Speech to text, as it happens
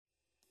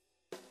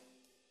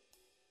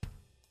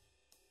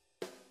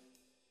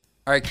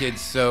All right,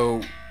 kids,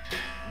 so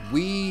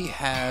we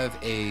have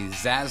a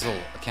Zazzle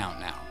account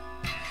now.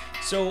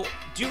 So,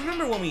 do you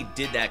remember when we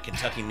did that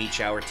Kentucky Meat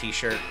Shower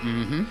t-shirt?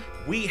 Mm-hmm.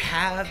 We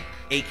have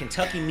a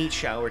Kentucky Meat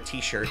Shower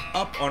t-shirt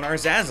up on our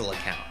Zazzle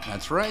account.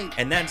 That's right.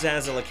 And that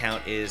Zazzle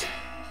account is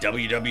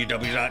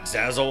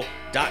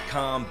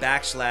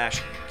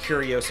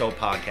www.zazzle.com/Curioso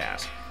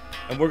Podcast.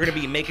 And we're going to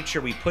be making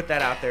sure we put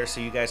that out there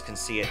so you guys can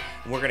see it.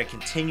 And we're going to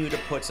continue to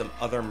put some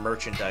other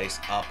merchandise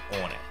up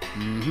on it.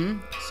 Mm-hmm.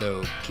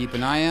 So keep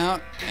an eye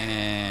out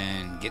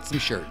and get some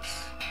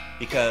shirts.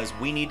 Because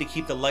we need to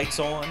keep the lights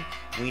on.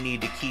 We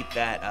need to keep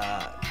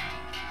that...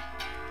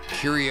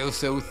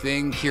 Curioso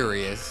thing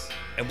curious.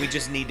 And we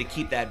just need to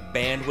keep that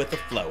bandwidth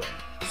flowing.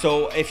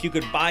 So if you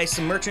could buy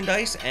some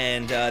merchandise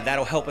and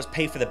that'll help us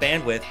pay for the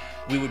bandwidth,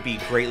 we would be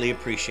greatly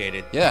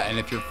appreciated. Yeah, and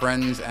if your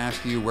friends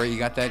ask you where you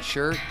got that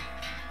shirt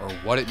or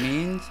what it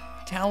means,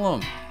 tell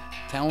them.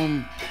 Tell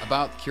them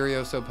about the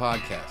Curioso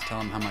Podcast. Tell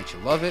them how much you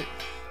love it.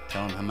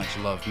 Tell them how much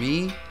you love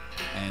me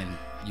and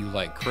you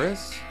like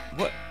Chris.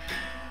 What?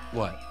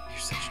 What? You're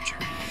such a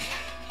jerk.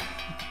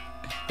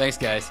 Thanks,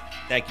 guys.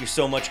 Thank you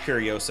so much,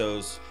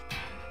 Curiosos.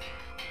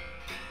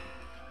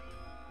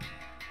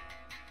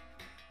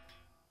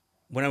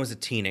 When I was a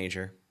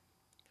teenager,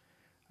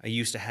 I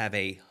used to have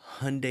a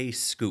Hyundai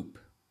Scoop.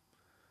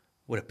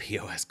 What a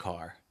POS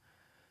car.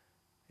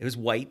 It was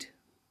white,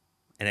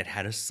 and it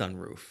had a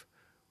sunroof,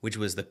 which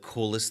was the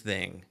coolest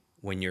thing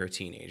when you're a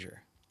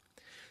teenager.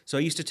 So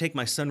I used to take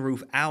my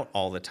sunroof out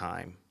all the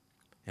time,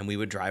 and we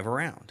would drive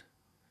around.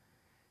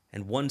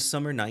 And one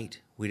summer night,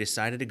 we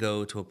decided to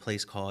go to a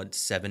place called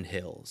Seven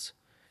Hills.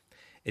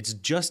 It's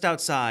just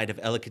outside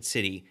of Ellicott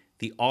City,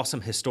 the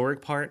awesome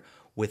historic part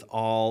with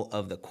all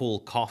of the cool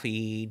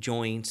coffee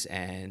joints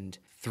and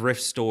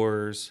thrift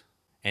stores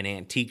and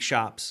antique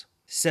shops.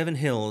 Seven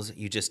Hills,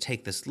 you just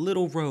take this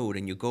little road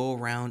and you go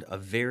around a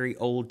very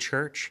old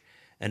church,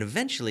 and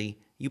eventually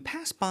you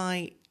pass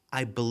by,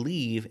 I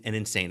believe, an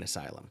insane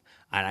asylum.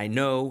 And I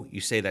know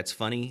you say that's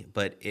funny,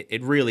 but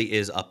it really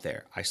is up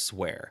there, I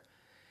swear.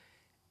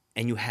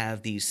 And you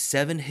have these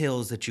 7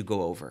 hills that you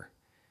go over,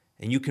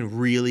 and you can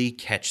really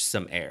catch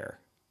some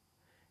air.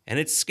 And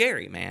it's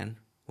scary, man.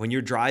 When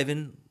you're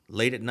driving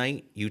late at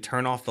night, you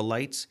turn off the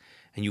lights,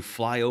 and you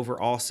fly over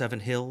all 7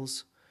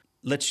 hills.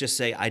 Let's just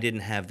say I didn't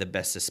have the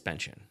best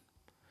suspension.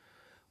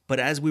 But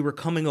as we were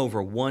coming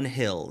over one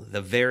hill,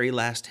 the very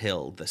last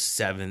hill, the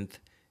 7th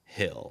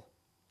hill,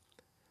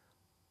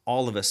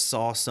 all of us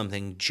saw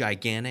something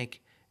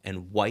gigantic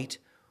and white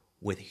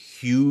with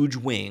huge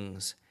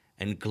wings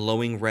and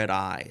glowing red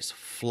eyes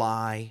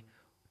fly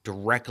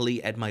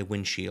directly at my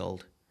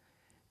windshield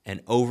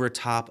and over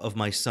top of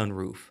my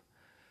sunroof,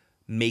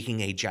 making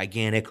a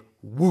gigantic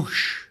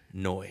whoosh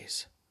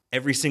noise.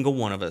 Every single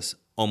one of us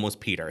almost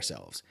peed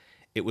ourselves.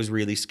 It was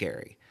really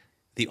scary.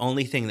 The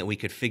only thing that we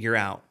could figure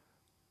out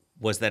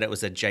was that it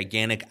was a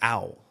gigantic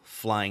owl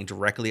flying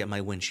directly at my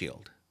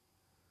windshield.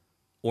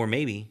 Or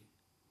maybe,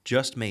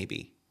 just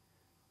maybe,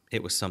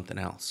 it was something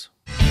else.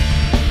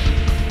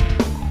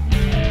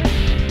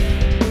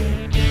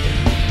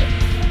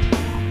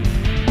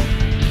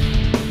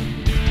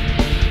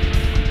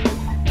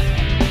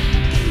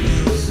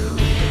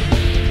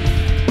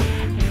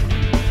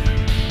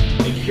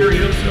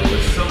 Curioso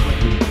is someone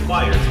who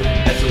inquires in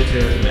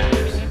esoteric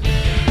matters, a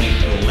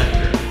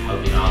collector of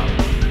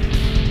knowledge.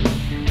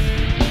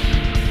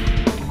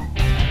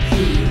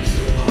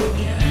 Curioso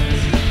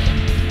Podcast.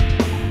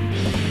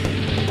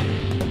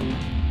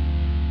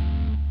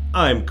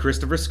 I'm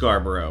Christopher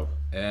Scarborough.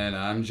 And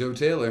I'm Joe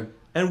Taylor.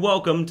 And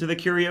welcome to the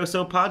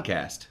Curioso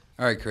Podcast.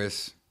 All right,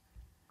 Chris.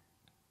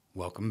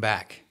 Welcome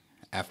back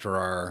after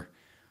our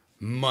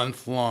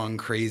month-long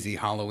crazy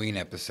Halloween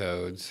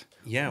episodes.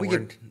 Yeah,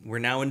 we're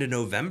now into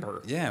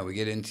November. Yeah, we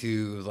get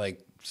into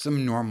like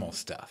some normal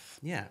stuff.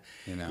 Yeah.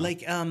 You know?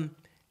 Like, and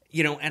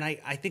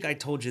I think I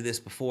told you this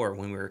before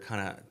when we were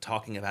kind of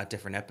talking about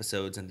different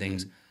episodes and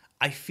things. Mm-hmm.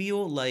 I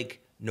feel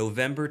like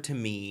November to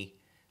me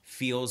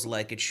feels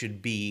like it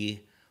should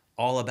be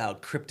all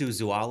about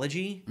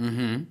cryptozoology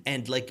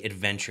and like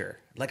adventure.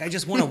 Like I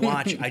just want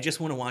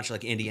to watch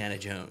like Indiana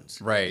Jones.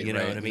 Right. You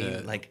know right. what I mean?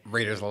 The like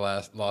Raiders of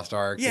the Lost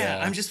Ark.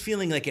 Yeah, I'm just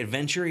feeling like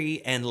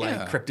adventure-y and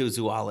like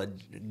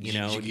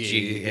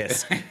cryptozoology,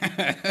 yes.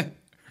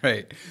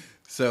 Right.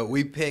 So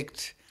we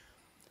picked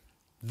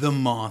the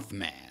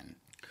Mothman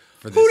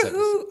for this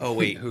episode. Oh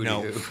wait,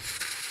 no.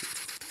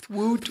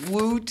 Woot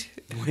woot.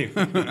 Wait,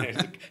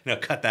 no,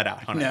 cut that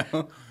out, honey.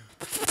 No.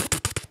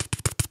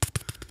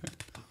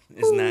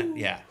 Isn't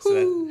that So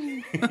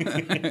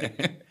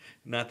that,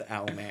 not the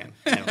owl man.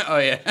 No. Oh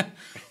yeah.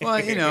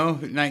 Well,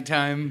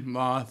 nighttime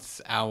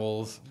moths,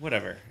 owls,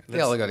 whatever.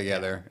 They all go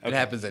together. Yeah. Okay. It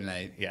happens at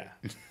night. Yeah.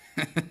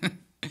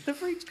 The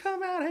freaks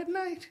come out at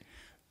night.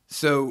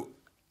 So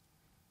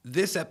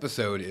this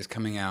episode is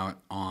coming out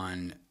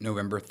on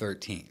November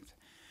 13th.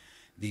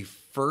 The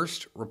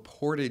first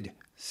reported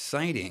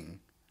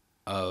sighting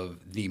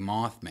of the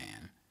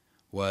Mothman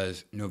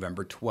was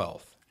November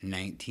 12th,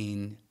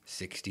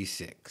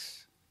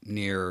 1966,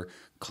 near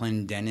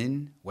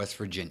Clendenin, West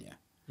Virginia.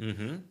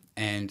 Mm-hmm.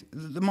 And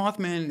the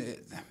Mothman,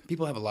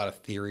 people have a lot of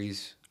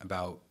theories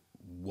about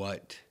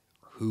what,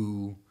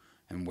 who,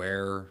 and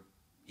where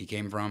he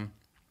came from.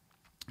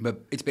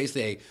 But it's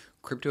basically a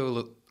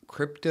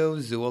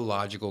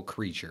cryptozoological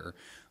creature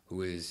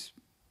who is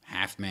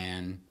half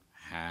man,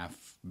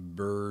 half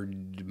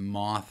bird,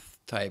 moth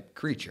type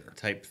creature.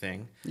 Type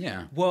thing.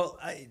 Yeah. Well,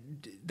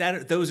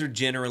 those are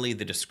generally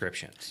the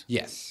descriptions.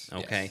 Yes.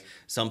 Okay. Yes.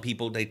 Some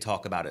people, they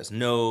talk about his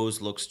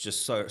nose looks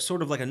just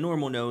sort of like a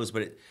normal nose,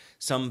 but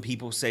some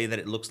people say that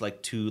it looks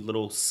like two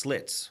little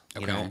slits,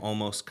 you know,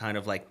 almost kind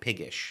of like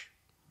piggish,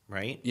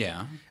 right?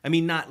 Yeah. I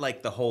mean, not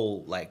like the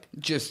whole like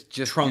Just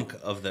trunk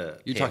of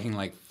the You're pig. talking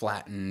like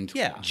flattened,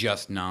 Yeah.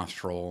 just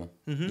nostril.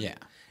 Mm-hmm. Yeah.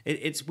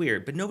 It's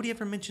weird, but nobody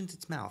ever mentions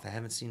its mouth. I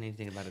haven't seen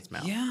anything about its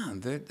mouth. Yeah.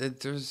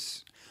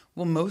 There's,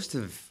 well, most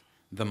of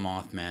the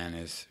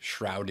Mothman is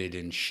shrouded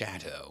in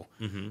shadow.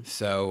 Mm-hmm.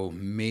 So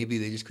maybe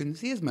they just couldn't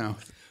see his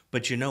mouth.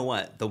 But you know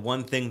what? The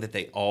one thing that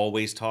they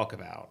always talk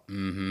about,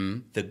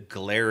 the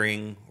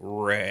glaring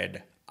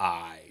red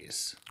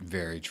eyes.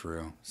 Very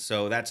true.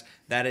 So that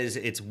is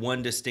its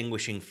one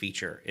distinguishing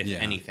feature, if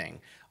anything,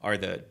 are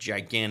the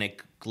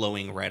gigantic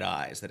glowing red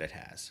eyes that it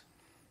has.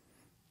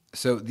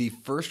 So the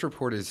first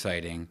reported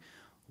sighting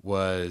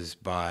was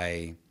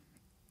by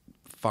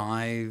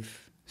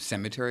 5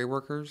 cemetery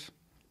workers.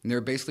 And they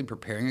were basically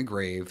preparing a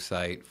grave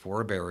site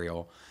for a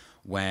burial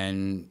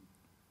when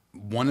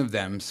one of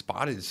them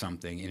spotted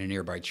something in a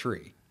nearby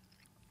tree.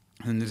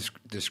 And the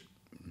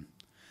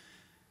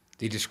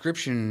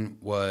description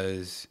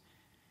was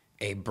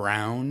a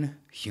brown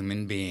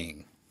human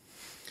being.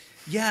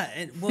 Yeah,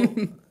 and well,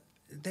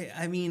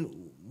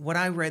 what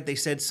I read, they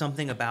said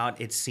something about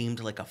it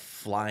seemed like a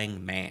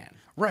flying man.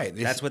 Right.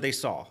 That's what they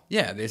saw.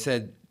 Yeah, they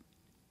said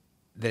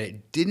that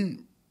it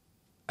didn't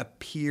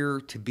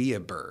appear to be a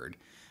bird,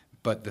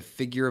 but the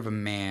figure of a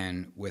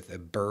man with a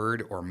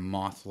bird or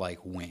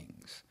moth-like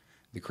wings.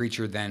 The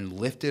creature then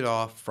lifted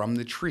off from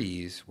the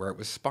trees where it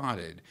was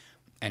spotted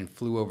and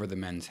flew over the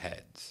men's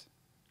heads.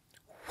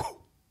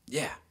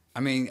 Yeah.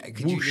 I mean,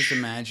 could you just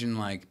imagine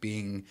like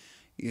being,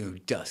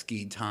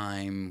 dusky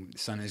time,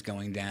 sun is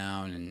going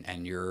down,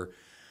 and you're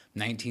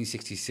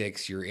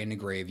 1966, you're in a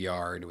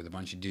graveyard with a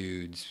bunch of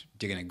dudes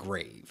digging a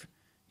grave,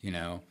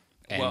 And,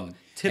 well,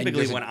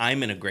 typically when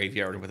I'm in a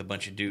graveyard with a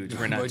bunch of dudes,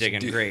 we're not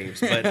digging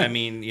graves. But I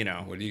mean,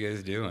 What are you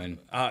guys doing?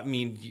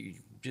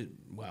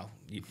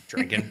 You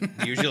drinking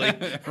usually,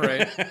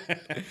 right?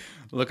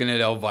 Looking at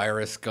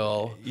Elvira's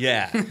skull.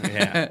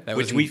 Yeah.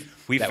 Which we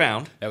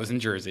found. That was in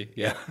Jersey.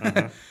 Yeah.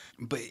 Uh-huh.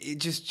 But it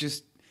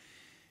just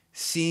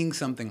seeing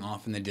something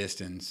off in the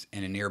distance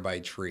in a nearby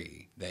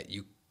tree that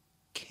you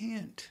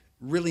can't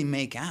really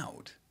make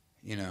out.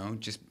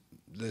 Just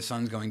the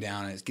sun's going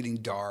down and it's getting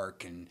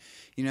dark, and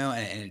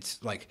and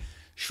it's like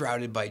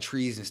shrouded by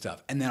trees and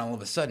stuff, and then all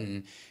of a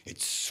sudden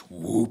it's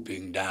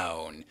swooping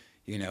down.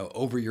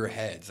 Over your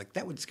heads. Like,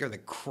 that would scare the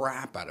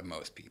crap out of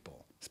most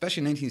people,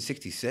 especially in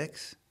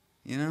 1966,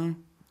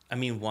 I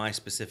mean, why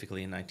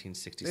specifically in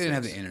 1966? They didn't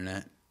have the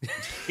internet.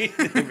 They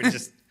were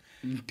just...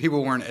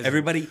 People weren't as...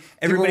 Everybody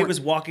was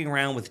walking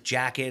around with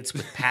jackets,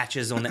 with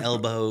patches on the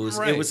elbows.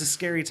 Right. It was a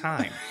scary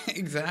time.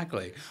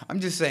 Exactly. I'm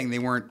just saying they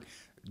weren't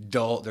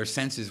dull. Their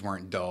senses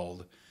weren't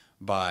dulled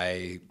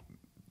by,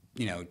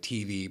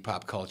 TV,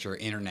 pop culture,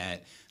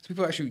 internet. So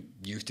people actually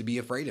used to be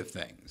afraid of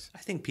things. I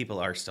think people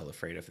are still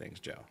afraid of things,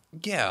 Joe.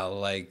 Yeah,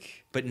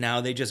 like... But now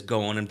they just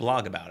go on and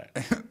blog about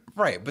it.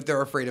 Right, but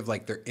they're afraid of,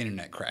 like, their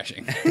internet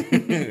crashing.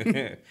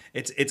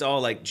 It's all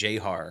like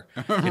J-Har.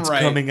 It's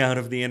coming out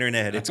of the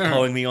internet. It's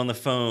calling me on the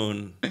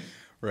phone.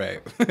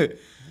 Right.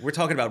 We're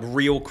talking about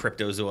real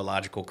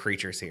cryptozoological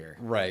creatures here.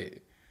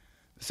 Right.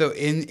 So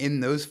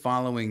in those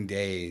following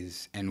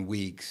days and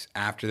weeks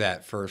after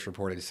that first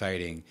reported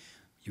sighting,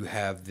 you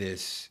have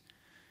this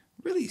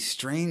really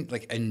strange,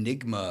 like,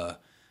 enigma,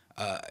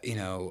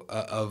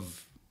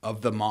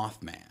 of the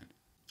Mothman.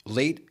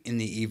 Late in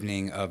the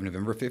evening of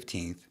November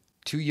 15th,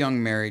 2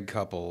 young married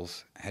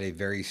couples had a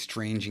very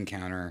strange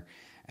encounter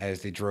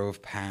as they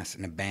drove past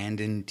an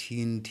abandoned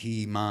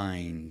TNT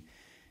mine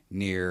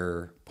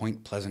near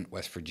Point Pleasant,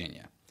 West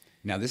Virginia.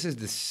 Now, this is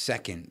the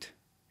second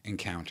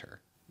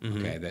encounter,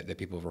 that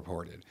people have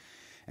reported.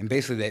 And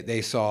basically,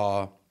 they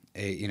saw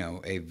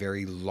a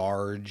very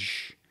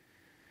large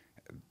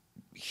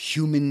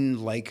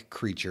human-like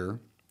creature,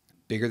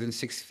 bigger than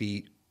 6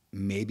 feet,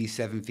 maybe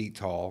 7 feet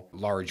tall,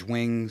 large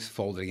wings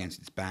folded against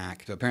its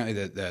back. So apparently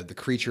the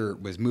creature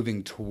was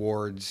moving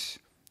towards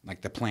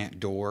like the plant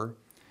door,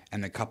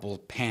 and the couple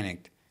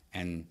panicked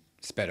and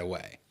sped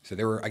away. So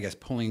they were, I guess,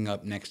 pulling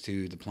up next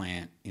to the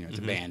plant. It's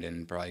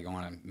abandoned, probably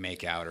going to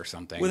make out or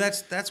something. Well,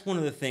 that's one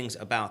of the things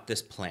about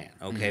this plant.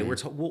 Okay,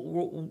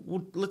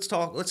 let's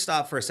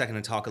stop for a second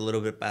and talk a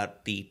little bit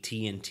about the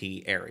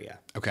TNT area.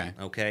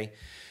 Okay.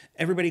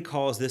 Everybody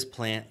calls this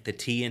plant the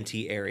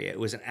TNT area. It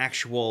was an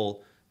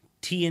actual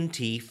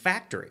TNT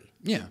factory.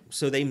 Yeah.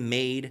 So they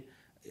made,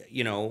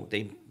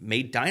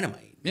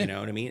 dynamite. Yeah. You know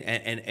what I mean?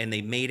 And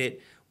they made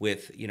it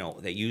with,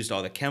 they used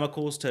all the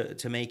chemicals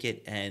to make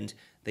it, and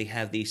they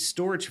have these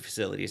storage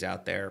facilities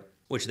out there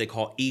which they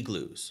call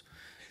igloos.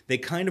 They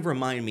kind of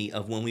remind me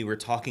of when we were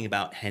talking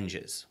about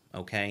henges,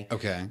 okay?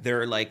 Okay.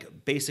 They're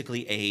like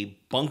basically a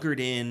bunkered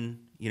in,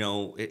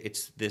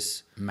 it's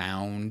this...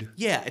 Mound.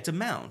 Yeah, it's a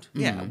mound.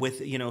 Yeah,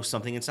 with,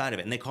 something inside of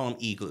it. And they call them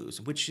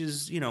igloos, which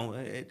is,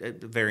 a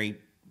very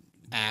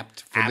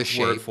Apt for the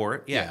shape. word for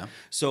it. Yeah.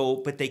 So,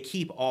 but they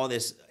keep all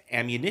this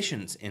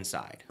ammunitions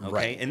inside, okay?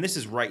 Right. And this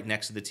is right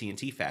next to the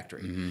TNT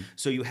factory.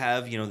 So you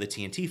have, the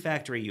TNT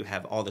factory, you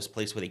have all this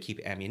place where they keep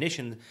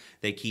ammunition,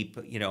 they keep,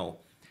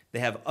 they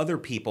have other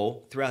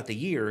people throughout the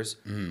years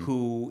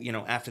who,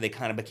 after they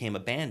kind of became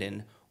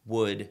abandoned,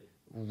 would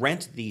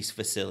rent these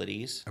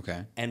facilities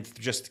and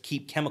just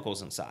keep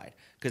chemicals inside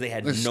because they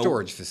had no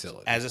storage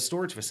facility. As a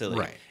storage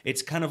facility. Right.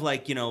 It's kind of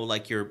like,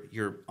 like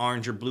your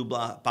orange or blue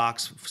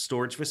box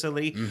storage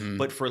facility,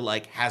 but for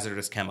like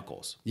hazardous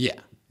chemicals. Yeah.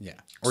 Yeah.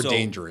 Or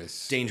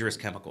dangerous. Dangerous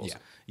chemicals. Yeah.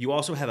 You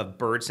also have a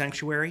bird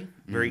sanctuary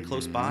very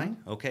close by,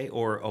 okay,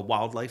 or a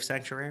wildlife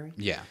sanctuary.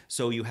 Yeah.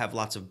 So you have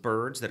lots of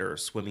birds that are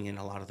swimming in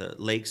a lot of the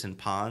lakes and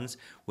ponds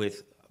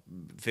with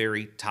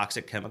very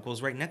toxic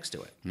chemicals right next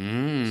to it.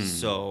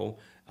 So,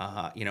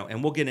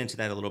 and we'll get into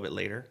that a little bit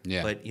later.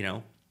 Yeah. But,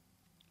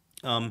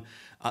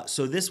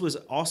 so this was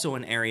also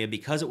an area,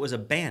 because it was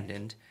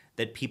abandoned,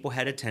 that people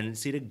had a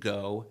tendency to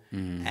go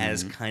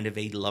as kind of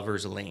a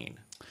lover's lane.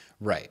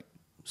 Right.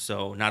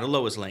 So not a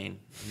Lois Lane,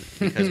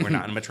 because we're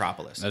not in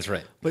Metropolis. That's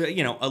right. But,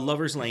 a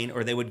lover's lane,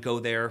 or they would go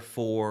there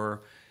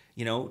for,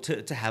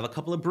 to have a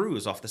couple of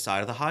brews off the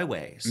side of the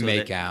highway. So to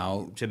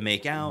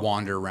make out.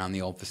 Wander around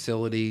the old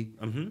facility.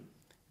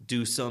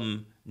 Do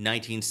some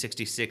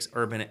 1966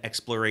 urban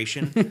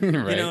exploration. Right. You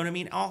know what I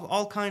mean?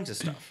 All kinds of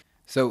stuff.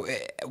 So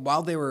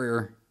while they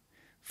were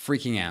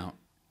freaking out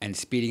and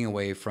speeding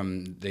away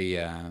from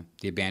the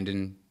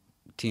abandoned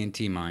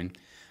TNT mine,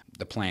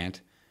 the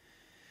plant,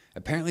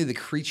 apparently the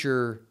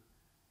creature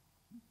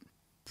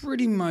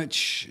pretty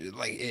much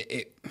like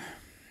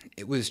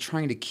it was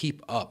trying to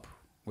keep up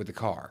with the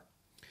car.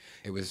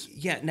 It was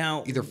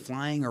now either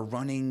flying or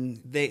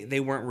running. They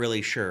weren't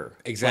really sure.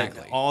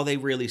 Exactly. Like, all they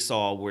really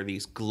saw were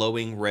these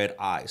glowing red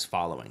eyes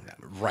following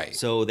them. Right.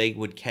 So they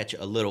would catch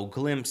a little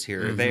glimpse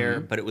here or there,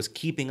 but it was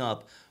keeping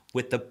up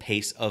with the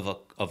pace of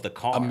the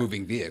car. A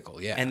moving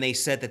vehicle, yeah. And they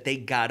said that they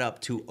got up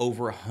to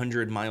over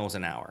 100 miles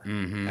an hour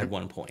at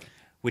one point,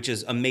 which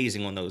is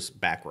amazing on those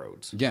back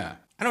roads. Yeah.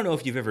 I don't know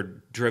if you've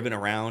ever driven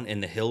around in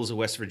the hills of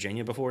West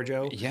Virginia before,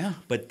 Joe. Yeah.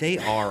 But they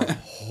are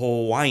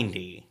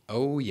windy.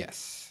 Oh,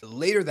 yes.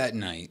 Later that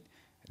night,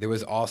 there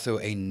was also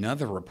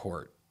another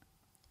report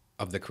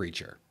of the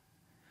creature.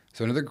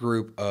 So another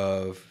group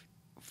of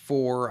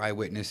 4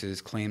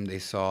 eyewitnesses claimed they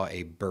saw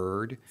a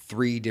bird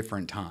 3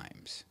 different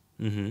times.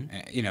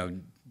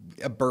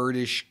 A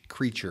birdish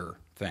creature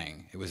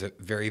thing. It was a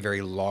very,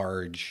 very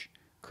large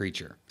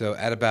creature. So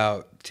at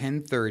about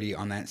 10:30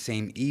 on that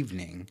same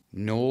evening,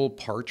 Noel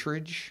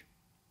Partridge,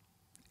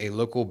 a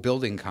local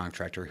building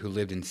contractor who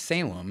lived in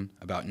Salem,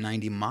 about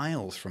 90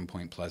 miles from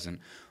Point Pleasant,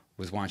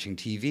 was watching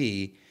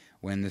TV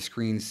when the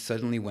screen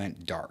suddenly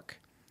went dark.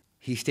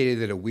 He stated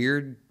that a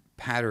weird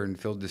pattern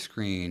filled the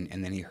screen,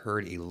 and then he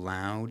heard a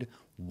loud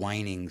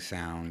whining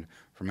sound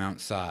from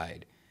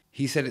outside.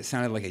 He said it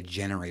sounded like a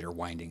generator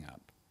winding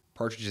up.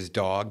 Partridge's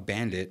dog,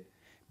 Bandit,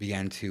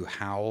 began to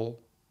howl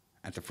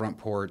at the front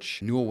porch.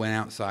 Newell went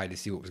outside to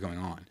see what was going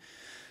on.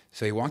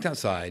 So he walked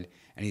outside,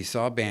 and he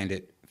saw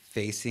Bandit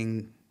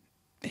facing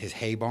his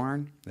hay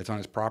barn that's on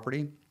his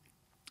property,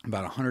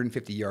 about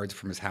 150 yards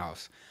from his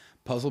house.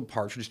 Puzzled,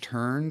 Partridge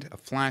turned a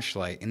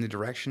flashlight in the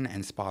direction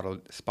and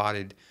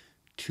spotted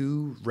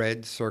 2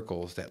 red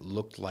circles that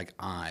looked like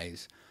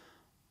eyes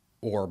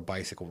or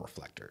bicycle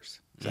reflectors.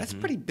 So that's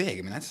pretty big.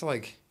 I mean, that's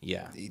like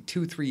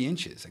 2-3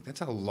 inches. Like,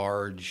 that's a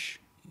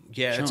large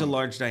chunk. It's a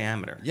large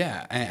diameter.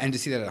 Yeah, and to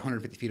see that at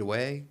 150 feet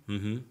away,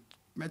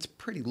 that's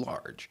pretty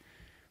large.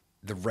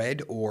 The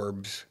red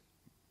orbs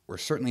were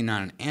certainly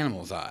not an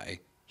animal's eye,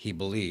 he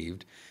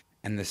believed,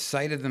 and the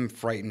sight of them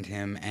frightened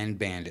him and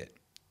Bandit.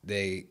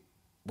 They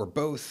were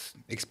both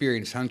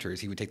experienced hunters.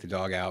 He would take the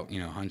dog out,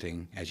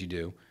 hunting, as you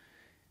do.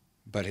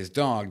 But his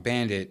dog,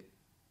 Bandit,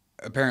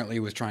 apparently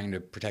was trying to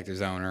protect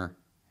his owner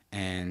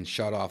and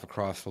shot off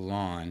across the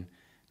lawn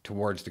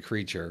towards the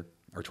creature,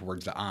 or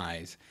towards the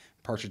eyes.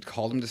 Partridge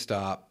called him to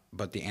stop,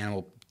 but the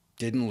animal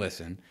didn't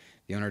listen.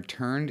 The owner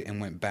turned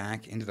and went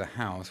back into the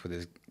house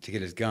to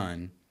get his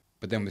gun,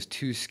 but then was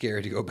too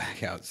scared to go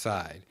back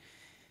outside.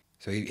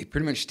 So he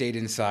pretty much stayed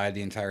inside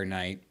the entire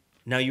night.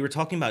 Now, you were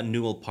talking about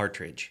Newell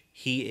Partridge.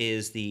 He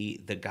is the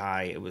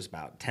guy, it was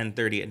about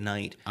 10:30 at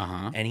night,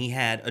 and he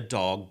had a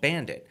dog,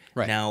 Bandit.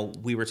 Right. Now,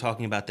 we were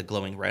talking about the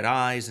glowing red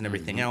eyes and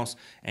everything else,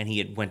 and he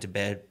had went to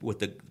bed with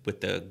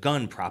the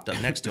gun propped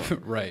up next to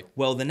him. Right.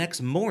 Well, the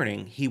next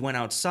morning, he went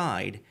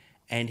outside,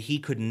 and he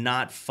could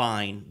not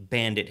find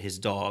Bandit, his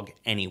dog,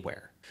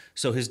 anywhere.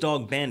 So his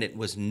dog, Bandit,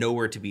 was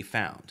nowhere to be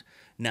found.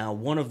 Now,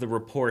 one of the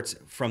reports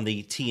from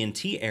the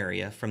TNT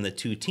area, from the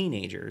 2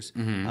 teenagers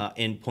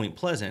in Point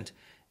Pleasant,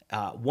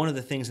 one of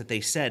the things that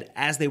they said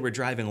as they were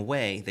driving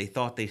away, they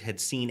thought they had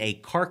seen a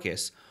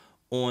carcass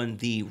on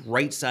the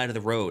right side of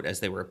the road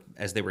as they were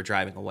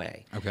driving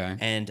away. Okay.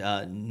 And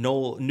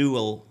Newell.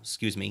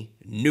 Who's named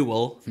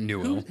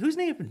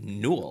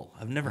Newell?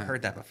 I've never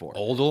heard that before.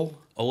 Oldle?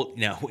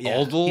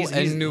 Oldle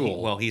and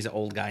Newell. He's an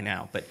old guy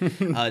now, but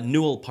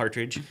Newell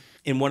Partridge.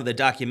 In one of the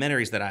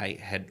documentaries that I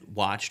had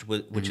watched,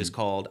 which is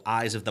called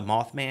Eyes of the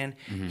Mothman,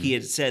 he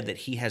had said that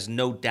he has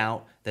no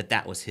doubt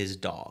that was his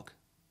dog.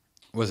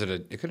 Was it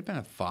it could have been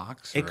a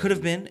fox? It could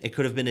have been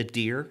a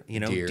deer,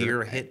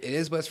 deer hit. It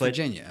is West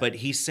Virginia. But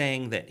he's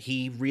saying that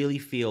he really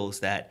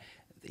feels that,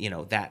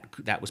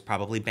 that was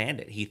probably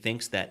Bandit. He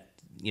thinks that,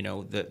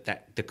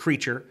 that the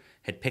creature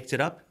had picked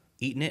it up,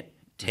 eaten it,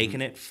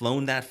 taken it,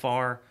 flown that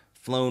far,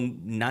 flown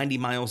 90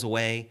 miles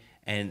away,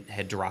 and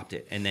had dropped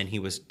it. And then he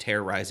was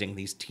terrorizing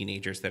these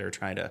teenagers that are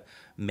trying to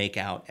make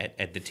out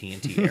at the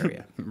TNT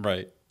area.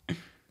 Right.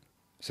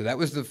 So that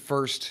was the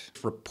first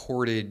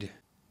reported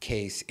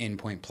case in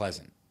Point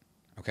Pleasant.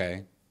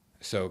 Okay.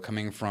 So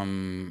coming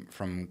from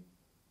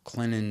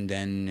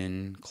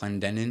Clendenin,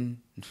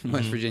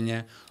 West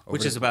Virginia.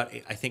 Which is about,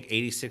 I think,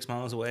 86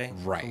 miles away,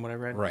 right, from what I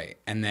read. Right.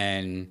 And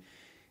then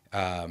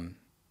to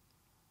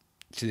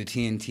the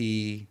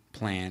TNT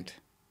plant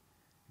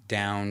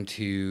down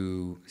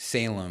to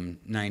Salem,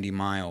 90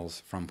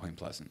 miles from Point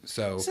Pleasant.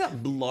 So it's a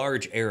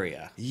large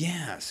area.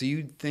 Yeah. So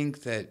you'd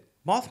think that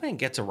Mothman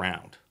gets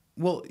around.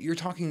 Well, you're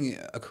talking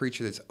a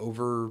creature that's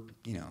over,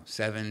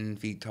 7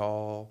 feet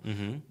tall,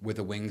 with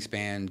a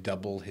wingspan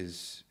double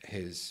his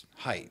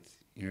height.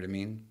 You know what I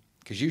mean?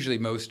 Because usually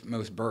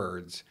most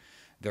birds,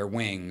 their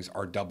wings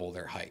are double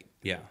their height.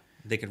 Yeah,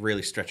 they could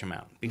really stretch them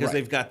out because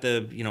they've got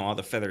the all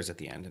the feathers at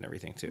the end and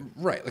everything too.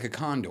 Right, like a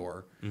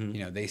condor.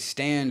 They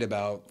stand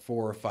about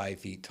 4 or 5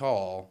 feet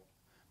tall,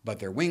 but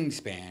their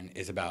wingspan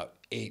is about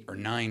 8 or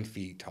 9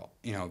 feet tall.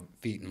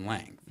 Feet in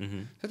length.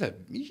 That's a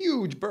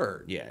huge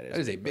bird. Yeah, it is. That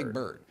is a big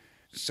bird.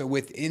 So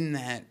within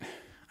that,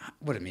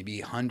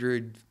 maybe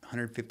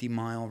 150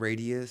 mile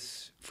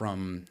radius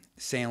from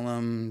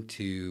Salem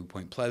to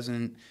Point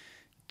Pleasant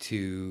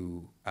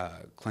to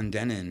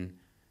Clendenin,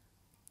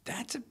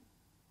 that's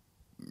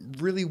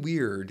really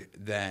weird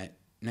that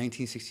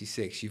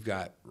 1966 you've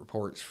got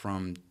reports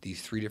from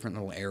these 3 different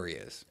little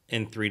areas.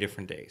 In 3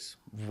 different days.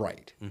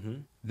 Right.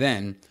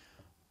 Then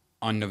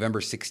on November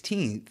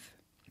 16th,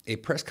 a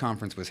press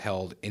conference was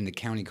held in the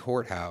county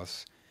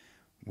courthouse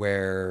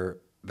where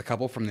the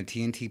couple from the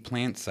TNT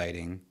plant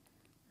sighting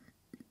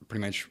pretty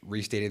much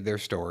restated their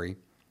story.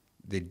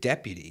 The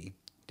deputy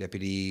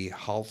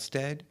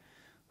Halstead,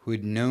 who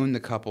had known the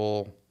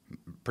couple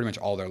pretty much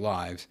all their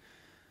lives,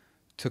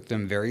 took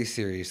them very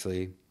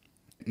seriously,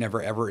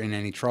 never ever in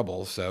any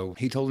trouble. So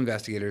he told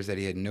investigators that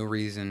he had no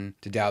reason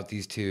to doubt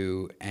these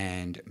two,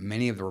 and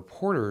many of the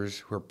reporters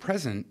who were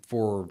present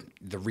for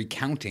the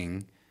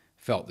recounting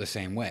felt the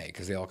same way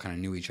because they all kind of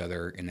knew each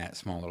other in that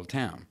small little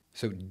town.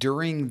 So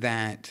during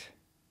that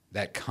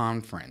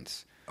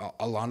conference,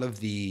 a lot of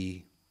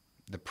the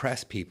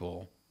press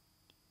people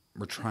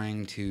were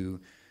trying to,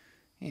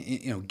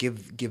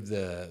 give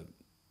the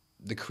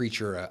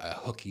creature a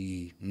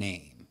hooky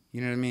name.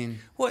 You know what I mean?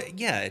 Well,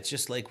 yeah, it's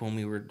just like when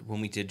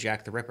we did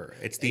Jack the Ripper.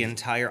 It's the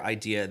entire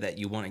idea that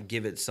you want to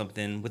give it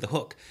something with a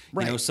hook.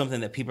 Right.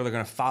 Something that people are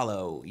going to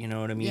follow. You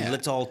know what I mean? Yeah.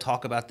 Let's all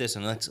talk about this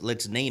and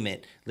let's name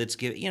it. Let's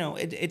give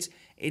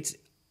it's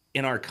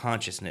in our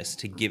consciousness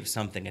to give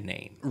something a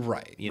name.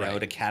 Right.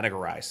 To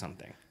categorize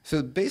something.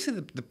 So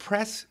basically, the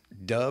press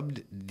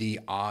dubbed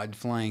the odd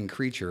flying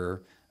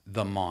creature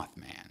the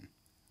Mothman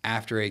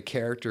after a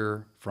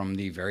character from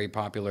the very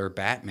popular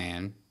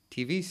Batman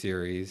TV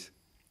series.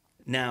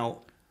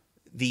 Now,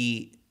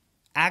 the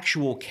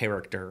actual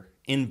character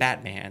in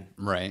Batman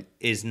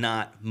is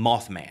not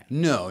Mothman.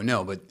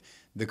 No, but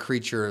the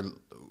creature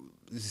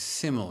is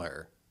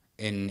similar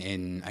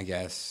in I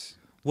guess,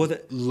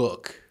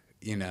 look,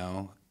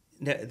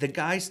 The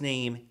guy's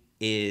name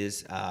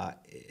is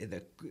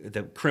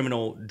the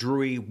criminal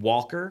Drew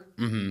Walker,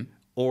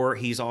 or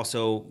he's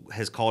also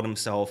has called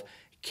himself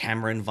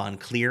Cameron Von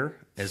Clear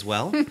as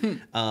well.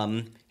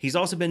 He's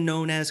also been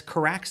known as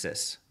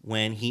Caraxus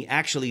when he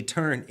actually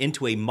turned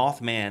into a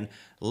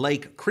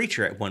Mothman-like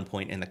creature at one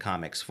point in the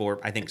comics for,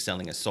 I think,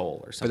 selling a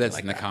soul or something like that. But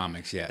that's in the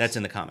comics, yes. That's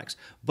in the comics.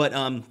 But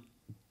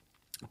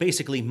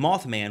basically,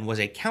 Mothman was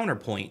a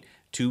counterpoint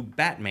to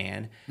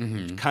Batman,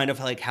 kind of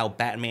like how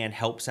Batman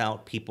helps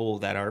out people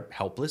that are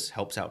helpless,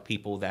 helps out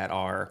people that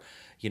are,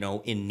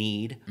 in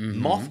need.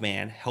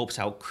 Mothman helps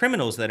out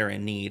criminals that are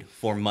in need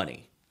for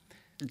money.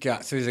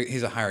 So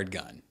he's a hired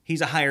gun. He's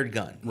a hired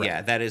gun. Right.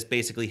 Yeah, that is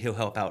basically he'll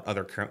help out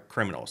other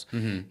criminals.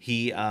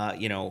 He,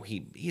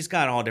 he's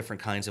got all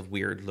different kinds of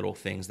weird little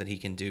things that he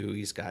can do.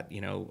 He's got,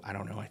 I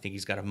don't know. I think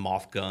he's got a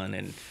moth gun,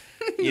 and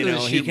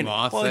he can.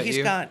 Moths well, at he's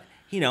you? got.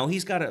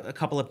 He's got a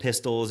couple of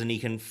pistols and he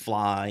can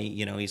fly.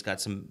 He's got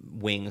some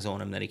wings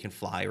on him that he can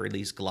fly or at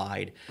least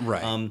glide.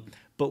 Right.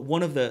 But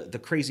one of the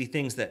crazy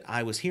things that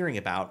I was hearing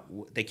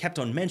about, they kept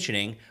on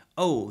mentioning,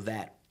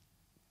 that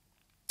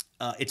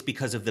it's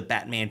because of the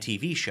Batman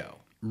TV show.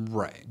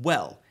 Right.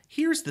 Well,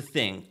 Here's the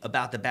thing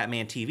about the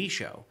Batman TV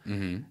show.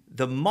 Mm-hmm.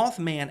 The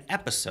Mothman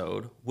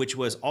episode, which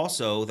was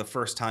also the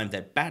first time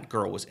that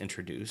Batgirl was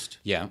introduced.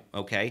 Yeah.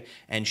 Okay.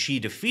 And she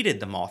defeated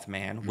the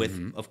Mothman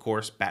with, of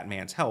course,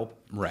 Batman's help.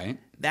 Right.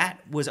 That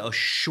was a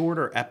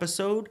shorter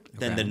episode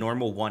than Okay. the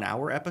normal 1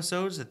 hour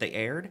episodes that they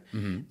aired.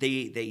 Mm-hmm.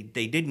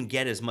 They didn't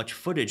get as much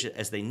footage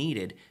as they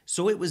needed,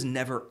 so it was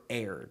never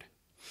aired.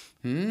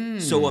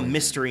 So a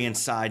mystery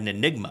inside an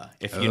enigma,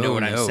 if you know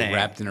what I'm saying.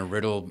 Wrapped in a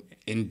riddle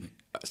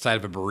inside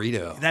of a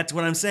burrito. That's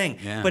what I'm saying.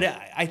 Yeah. But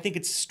I think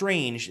it's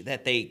strange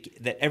that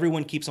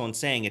everyone keeps on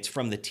saying it's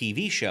from the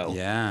TV show.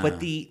 Yeah. But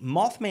the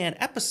Mothman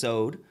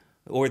episode,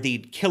 or the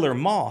Killer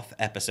Moth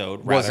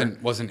episode, rather,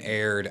 wasn't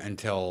aired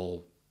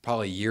until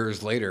probably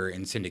years later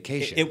in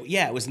syndication.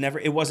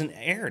 it wasn't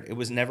aired. It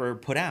was never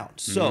put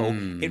out. So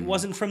it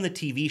wasn't from the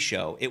TV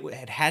show.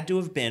 It had to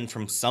have been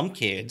from some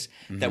kids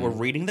that were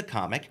reading the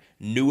comic,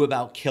 knew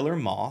about Killer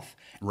Moth,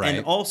 Right.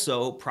 and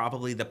also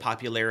probably the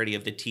popularity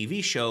of the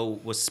TV show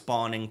was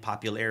spawning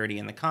popularity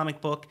in the comic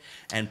book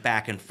and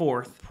back and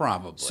forth.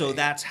 Probably. So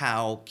that's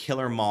how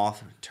Killer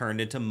Moth turned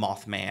into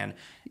Mothman.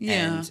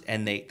 Yeah.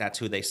 And that's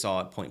who they saw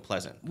at Point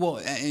Pleasant. Well,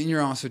 and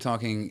you're also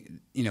talking,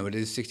 it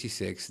is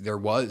 66. There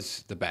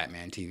was the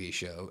Batman TV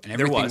show, and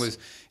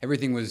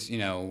everything was,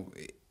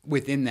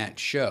 within that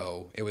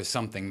show, it was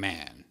something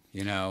man,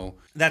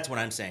 That's what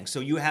I'm saying. So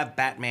you have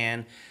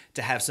Batman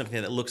to have something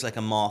that looks like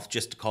a moth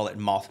just to call it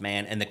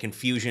Mothman, and the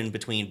confusion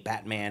between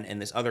Batman and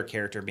this other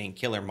character being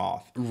Killer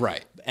Moth.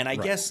 Right. And I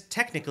guess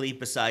technically,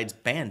 besides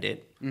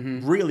Bandit,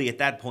 really at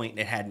that point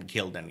it hadn't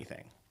killed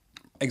anything.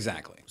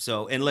 Exactly.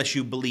 So unless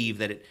you believe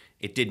that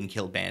it didn't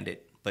kill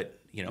Bandit, but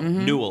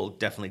Newell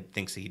definitely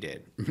thinks he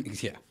did.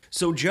 Yeah.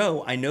 So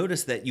Joe, I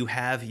noticed that you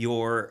have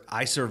your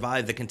 "I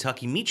Survived the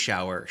Kentucky Meat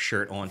Shower"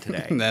 shirt on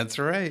today. That's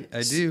right.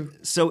 I do.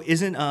 So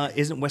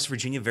isn't West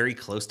Virginia very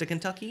close to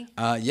Kentucky?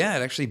 Yeah,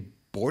 it actually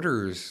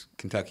borders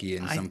Kentucky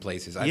in some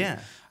places. I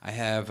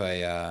have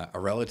a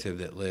relative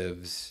that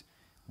lives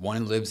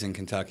in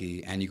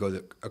Kentucky, and you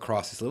go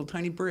across this little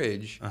tiny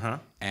bridge,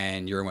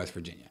 and you're in West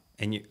Virginia.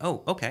 And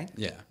okay.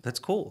 Yeah. That's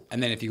cool.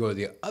 And then if you go to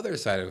the other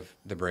side of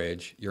the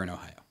bridge, you're in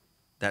Ohio.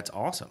 That's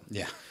awesome.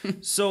 Yeah.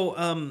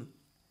 So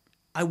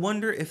I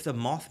wonder if the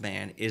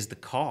Mothman is the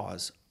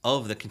cause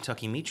of the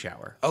Kentucky Meat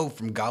Shower. Oh,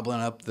 from gobbling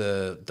up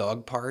the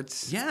dog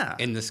parts? Yeah.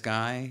 In the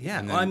sky? Yeah.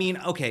 And Well, I mean,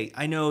 okay,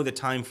 I know the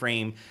time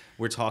frame.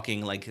 We're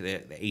talking like the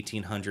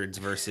 1800s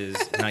versus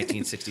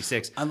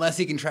 1966. Unless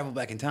he can travel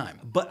back in time.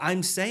 But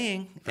I'm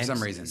saying, For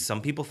some reason.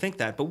 some people think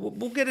that, but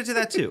we'll get into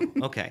that too.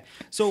 Okay.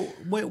 So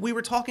we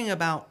were talking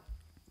about,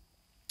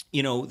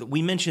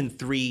 we mentioned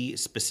 3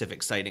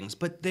 specific sightings,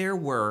 but there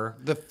were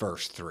The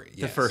first 3,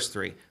 yes. the first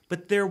 3,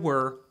 but there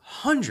were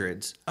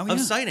hundreds yeah. of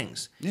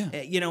sightings. Yeah.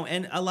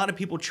 And a lot of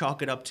people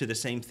chalk it up to the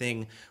same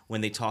thing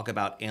when they talk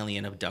about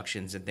alien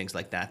abductions and things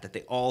like that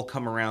they all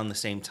come around the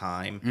same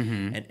time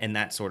and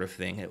that sort of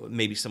thing.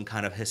 Maybe some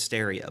kind of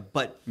hysteria,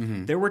 but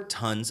there were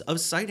tons of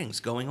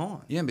sightings going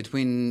on. Yeah,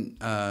 between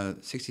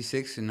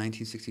 66 and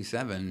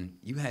 1967,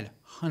 you had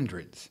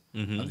hundreds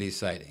of these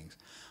sightings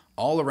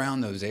all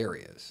around those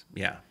areas.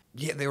 Yeah.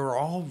 Yeah, they were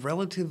all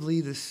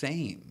relatively the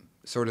same,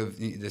 sort of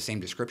the same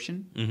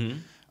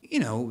description.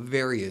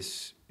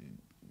 Various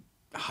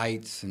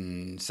heights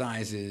and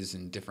sizes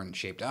and different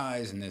shaped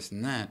eyes and this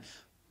and that,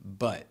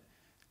 but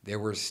there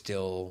were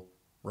still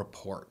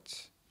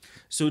reports.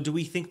 So do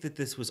we think that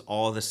this was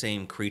all the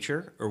same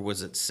creature, or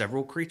was it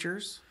several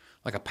creatures?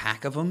 Like a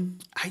pack of them?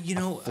 I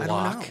don't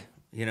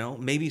know.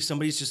 Maybe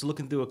somebody's just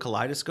looking through a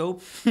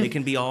kaleidoscope. They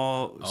can be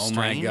all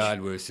strange. Oh my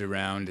God, we're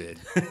surrounded.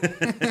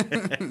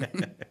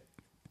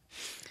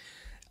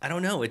 I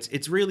don't know.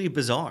 It's really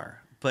bizarre.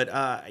 But,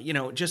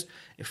 just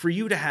for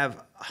you to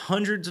have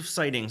hundreds of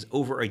sightings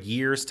over a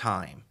year's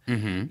time,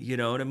 you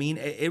know what I mean?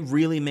 It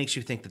really makes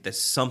you think that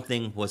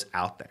something was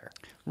out there.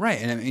 Right.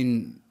 And I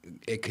mean,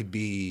 it could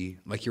be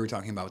like you were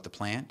talking about with the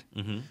plant,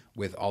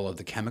 with all of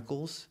the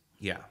chemicals.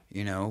 Yeah.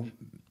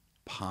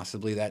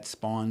 Possibly that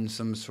spawned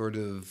some sort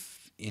of,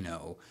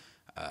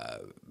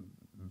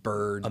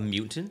 bird. A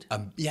mutant?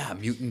 A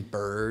mutant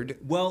bird.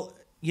 Well,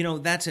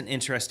 that's an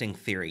interesting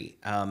theory.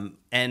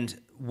 And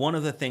one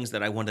of the things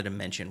that I wanted to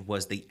mention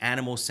was the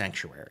animal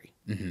sanctuary.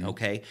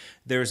 Okay.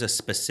 There's a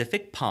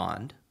specific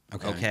pond.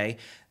 Okay.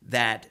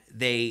 That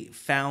they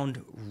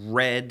found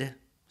red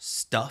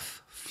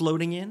stuff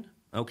floating in.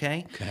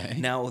 Okay.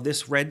 Now,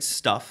 this red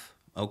stuff,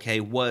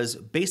 was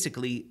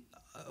basically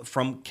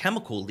from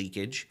chemical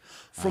leakage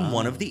from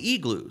one of the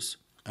igloos.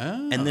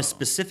 And this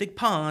specific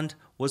pond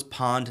was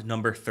pond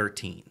number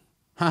 13.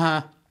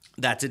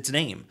 That's its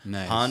name.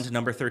 Nice. Pond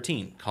number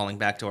 13, calling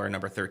back to our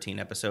number 13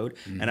 episode.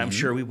 And I'm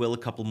sure we will a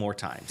couple more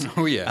times.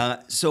 Oh,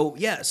 yeah.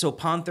 So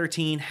Pond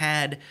 13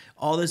 had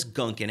all this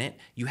gunk in it.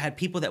 You had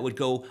people that would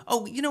go,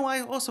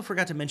 I also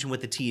forgot to mention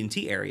with the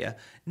TNT area,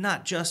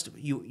 not just,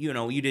 you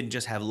didn't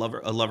just have a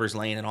lover's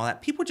lane and all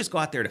that. People would just go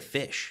out there to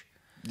fish.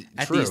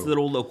 At True. these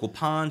little local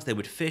ponds, they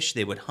would fish,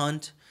 they would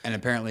hunt. And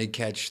apparently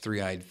catch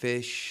 3-eyed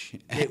fish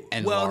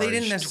and well, large they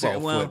didn't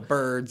necessarily 12-foot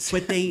birds.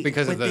 but they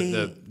because but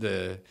of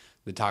the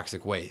the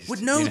toxic waste.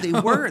 Well, no, you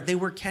they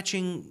were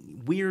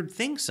catching weird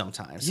things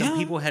sometimes. Some Yeah.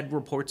 people had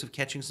reports of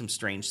catching some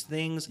strange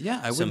things.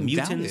 Yeah, I some wouldn't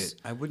doubt mutants.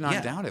 it. I would not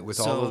Yeah. doubt it with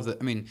So- all of the.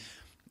 I mean,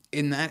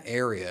 in that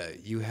area,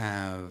 you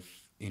have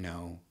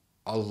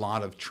a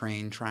lot of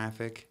train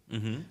traffic,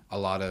 a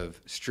lot of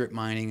strip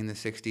mining in the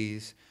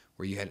 '60s,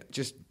 where you had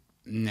just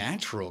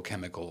natural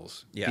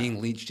chemicals Yeah.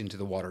 being leached into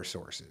the water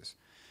sources.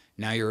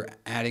 Now you're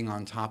adding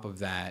on top of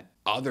that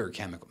other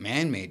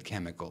man-made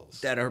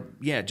chemicals. that are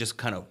just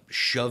kind of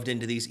shoved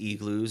into these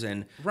igloos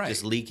and Right.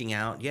 just leaking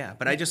out. Yeah,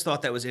 but I just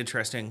thought that was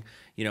interesting.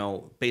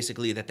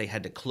 Basically that they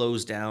had to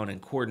close down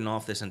and cordon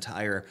off this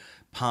entire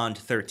Pond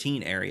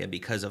 13 area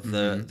because of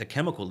the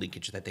chemical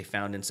leakage that they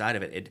found inside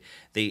of it.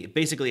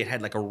 It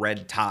had like a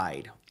red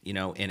tide, in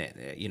it.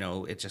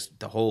 It just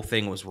the whole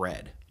thing was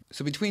red.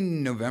 So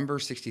between November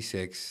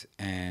 '66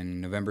 and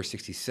November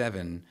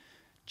 '67,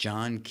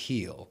 John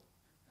Keel,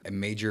 a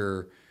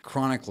major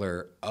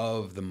chronicler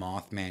of the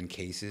Mothman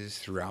cases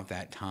throughout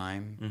that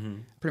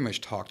time, pretty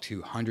much talked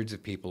to hundreds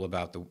of people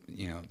about the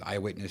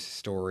eyewitness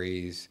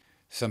stories.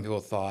 Some people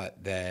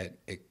thought that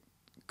it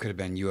could have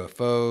been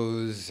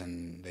UFOs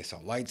and they saw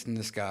lights in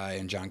the sky.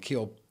 And John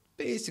Keel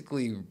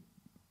basically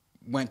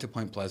went to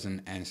Point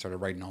Pleasant and started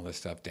writing all this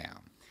stuff down.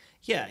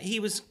 Yeah, he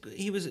was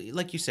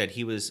like you said,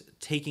 he was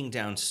taking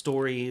down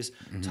stories,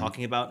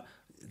 talking about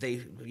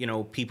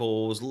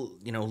people's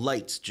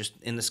lights just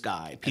in the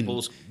sky,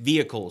 people's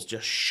vehicles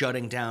just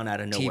shutting down out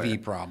of nowhere.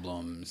 TV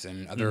problems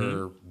and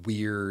other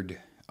weird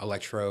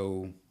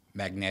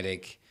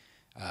electromagnetic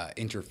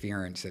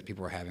interference that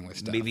people were having with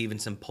stuff. Maybe even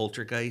some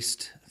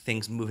poltergeist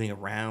things moving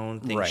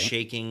around, things Right.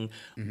 shaking,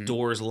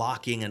 doors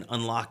locking and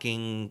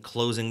unlocking,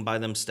 closing by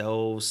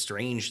themselves,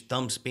 strange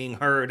thumps being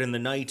heard in the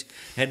night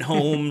at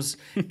homes,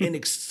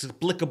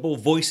 inexplicable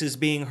voices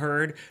being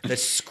heard, the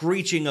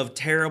screeching of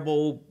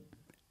terrible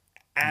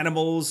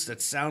animals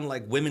that sound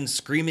like women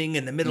screaming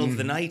in the middle of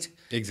the night.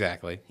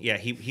 Exactly. Yeah,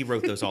 he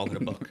wrote those all in a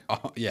book.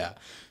 Oh, yeah.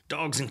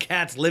 Dogs and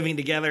cats living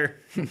together.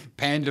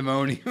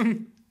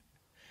 Pandemonium.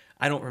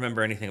 I don't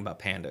remember anything about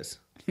pandas.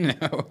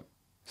 No.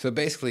 So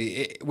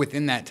basically,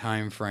 within that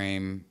time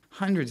frame,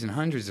 hundreds and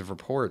hundreds of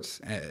reports.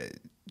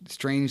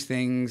 Strange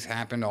things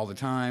happened all the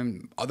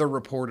time. Other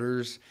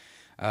reporters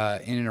in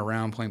and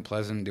around Point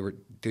Pleasant, they were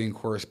doing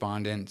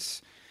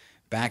correspondence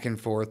back and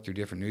forth through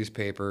different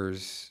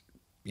newspapers.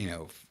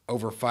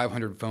 Over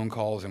 500 phone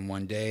calls in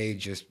one day,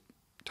 just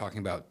talking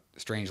about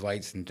strange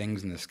lights and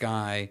things in the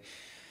sky.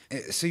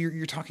 So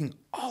you're talking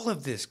all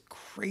of this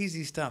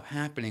crazy stuff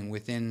happening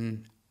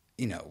within,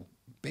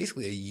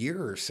 basically a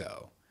year or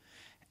so.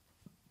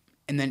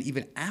 And then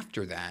even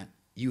after that,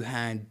 you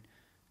had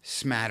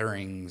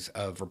smatterings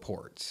of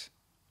reports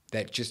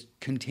that just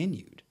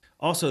continued.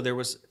 Also, there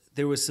was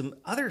some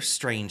other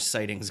strange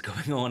sightings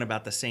going on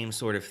about the same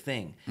sort of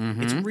thing.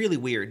 It's really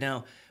weird.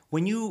 Now,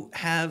 when you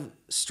have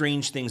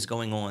strange things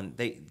going on,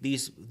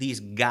 these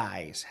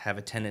guys have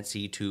a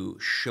tendency to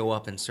show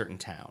up in certain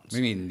towns. What do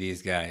you mean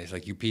these guys?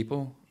 Like you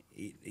people?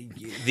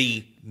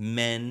 The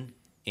men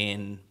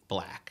in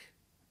black.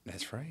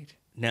 That's right.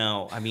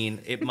 Now, I mean,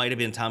 it might have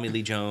been Tommy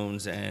Lee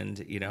Jones and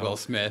Will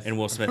Smith.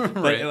 but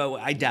Right.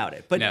 I doubt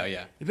it. But No,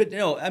 yeah. But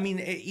no, I mean,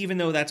 even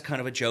though that's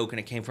kind of a joke and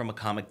it came from a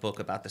comic book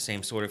about the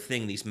same sort of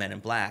thing, these men in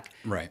black,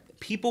 Right.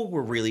 people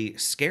were really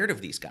scared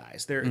of these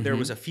guys. There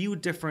was a few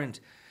different.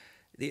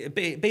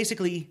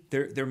 Basically,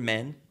 they're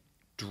men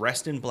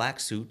dressed in black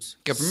suits,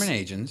 Government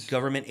agents.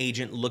 government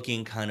agent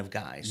looking kind of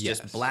guys, Yes.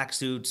 just black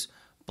suits,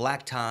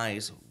 black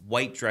ties,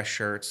 white dress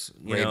shirts,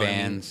 you know what I mean?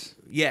 Ray-Bans.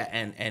 Yeah,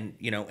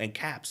 and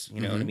caps, you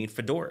know what I mean,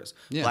 fedoras,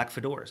 Yeah. black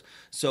fedoras.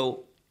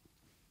 So,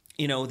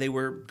 they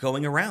were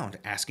going around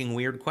asking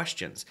weird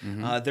questions.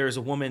 There's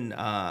a woman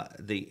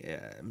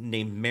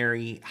named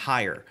Mary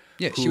Heyer.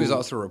 Yeah, she was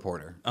also a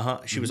reporter.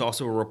 She was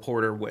also a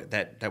reporter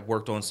that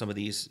worked on some of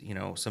these,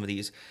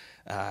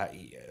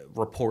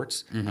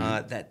 reports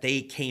that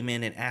they came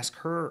in and asked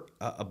her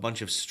a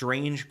bunch of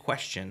strange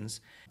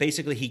questions.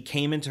 Basically, he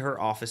came into her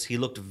office. He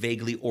looked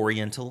vaguely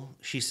Oriental,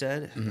 she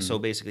said. So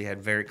basically,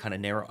 had very kind of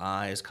narrow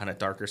eyes, kind of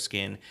darker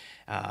skin.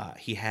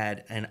 He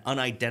had an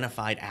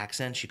unidentified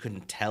accent. She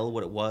couldn't tell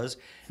what it was,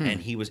 and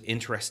he was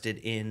interested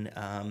in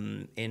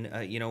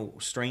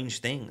strange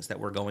things that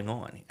were going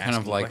on. Kind Asking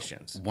of like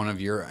questions. one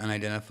of your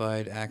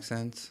unidentified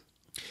accents.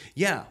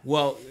 Yeah,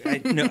 well,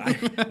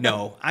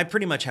 I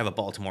pretty much have a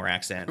Baltimore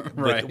accent.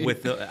 Right.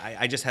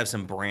 I just have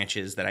some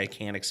branches that I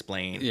can't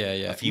explain. Yeah.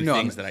 A few No,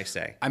 things that I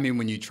say. I mean,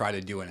 when you try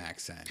to do an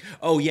accent.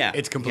 Oh yeah,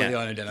 It's completely yeah.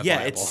 unidentifiable.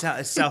 Yeah,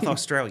 it's South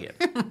Australian.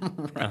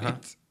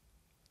 Right.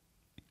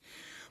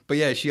 But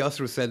yeah, she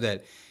also said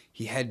that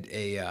he had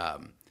a,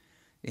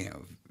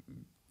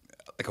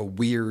 like a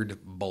weird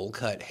bowl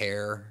cut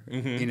hair,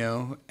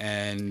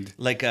 and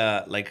like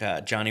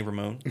Johnny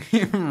Ramone.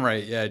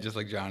 right, yeah, just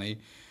like Johnny.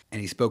 And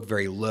he spoke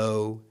very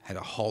low, had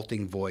a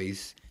halting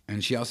voice,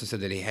 and she also said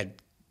that he had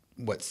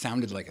what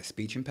sounded like a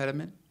speech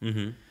impediment.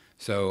 Mm-hmm.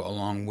 So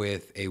along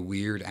with a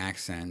weird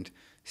accent,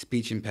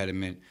 speech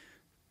impediment,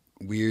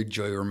 weird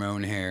Joey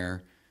Ramone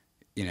hair,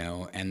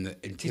 and the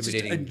He's just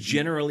intimidating. a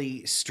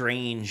generally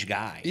strange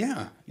guy.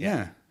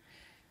 Yeah.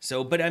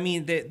 So, but I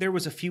mean, there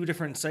was a few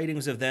different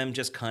sightings of them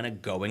just kind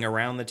of going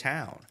around the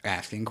town,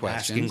 Asking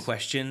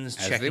questions,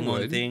 as checking they on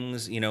would.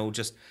 things.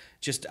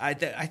 I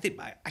think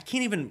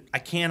I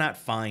cannot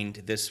find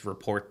this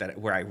report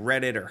where I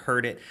read it or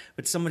heard it,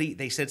 but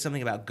they said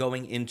something about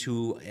going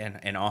into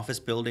an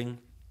office building,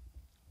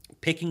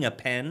 picking a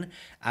pen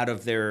out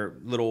of their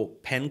little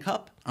pen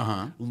cup,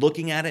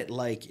 looking at it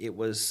like it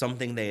was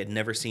something they had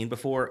never seen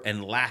before,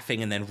 and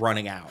laughing and then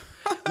running out.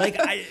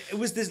 It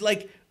was this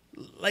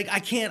I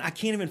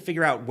can't even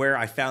figure out where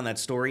I found that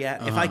story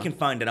at. If I can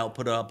find it, I'll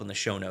put it up in the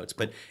show notes.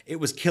 But it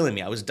was killing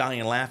me. I was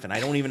dying laughing.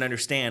 I don't even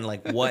understand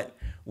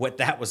what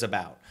that was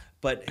about.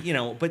 But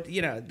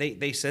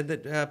they said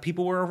that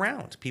people were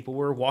around. People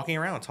were walking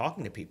around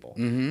talking to people.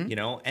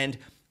 And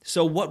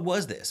so what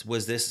was this?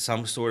 Was this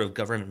some sort of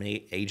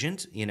government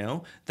agent,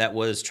 that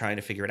was trying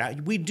to figure it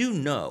out? We do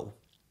know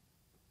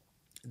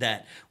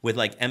that with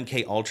like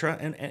MK Ultra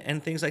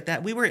and things like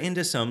that, we were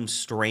into some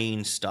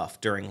strange stuff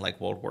during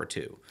like World War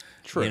II.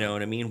 True. You know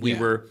what I mean? We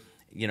were,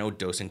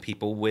 dosing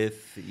people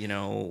with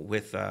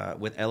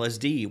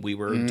LSD. We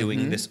were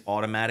doing this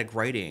automatic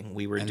writing.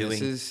 We were doing.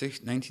 This is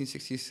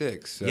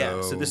 1966. So.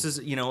 Yeah. So this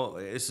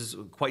is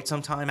quite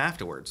some time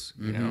afterwards.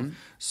 You know.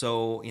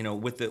 So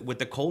with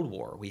the Cold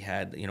War, we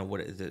had the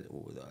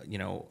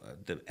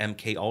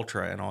MK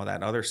Ultra and all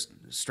that other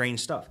strange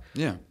stuff.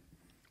 Yeah.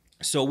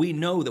 So we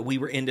know that we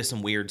were into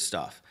some weird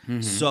stuff.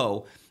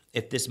 So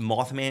if this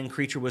Mothman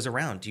creature was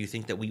around, do you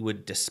think that we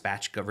would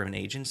dispatch government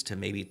agents to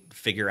maybe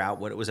figure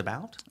out what it was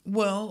about?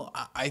 Well,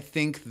 I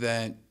think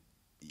that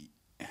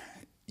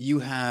you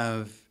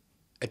have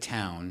a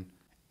town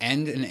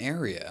and an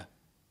area,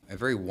 a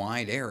very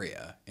wide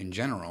area in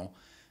general,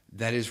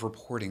 that is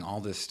reporting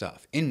all this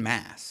stuff in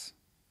mass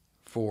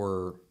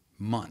for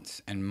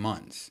months and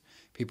months.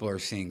 People are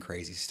seeing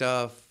crazy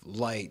stuff,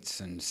 lights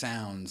and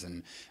sounds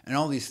and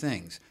all these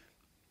things.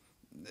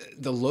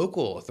 The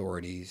local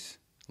authorities,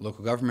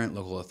 local government,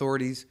 local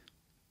authorities,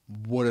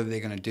 what are they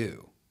going to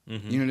do?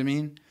 You know what I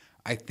mean?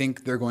 I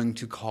think they're going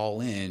to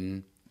call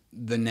in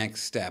the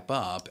next step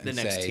up and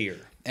the next tier.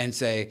 And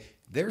say,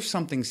 there's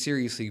something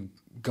seriously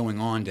going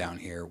on down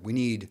here. We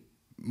need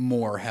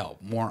more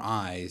help, more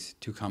eyes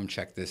to come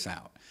check this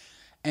out.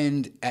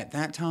 And at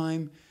that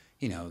time,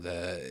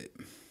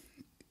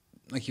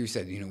 like you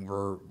said,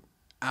 we're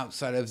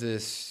outside of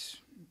this,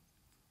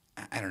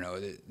 I don't know,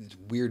 this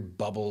weird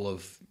bubble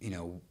of,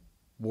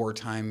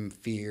 wartime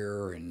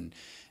fear and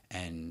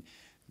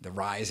the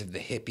rise of the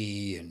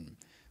hippie and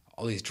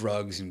all these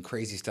drugs and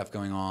crazy stuff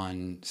going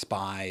on,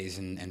 spies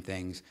and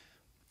things.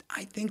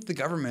 I think the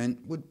government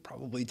would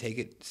probably take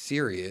it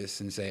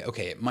serious and say,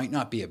 okay, it might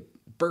not be a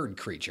bird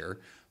creature,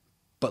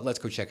 but let's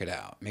go check it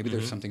out. Maybe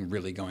there's something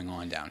really going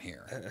on down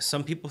here.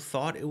 Some people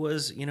thought it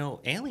was,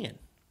 alien.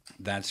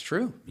 That's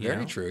true.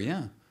 Very true,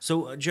 yeah.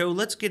 So, Joe,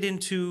 let's get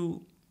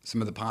into some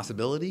of the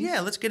possibilities?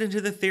 Yeah, let's get into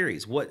the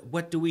theories.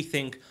 What do we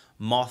think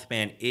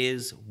Mothman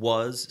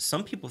was?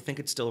 Some people think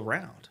it's still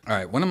around. All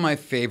right, one of my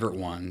favorite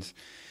ones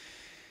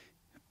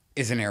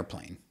is an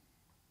airplane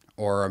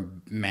or a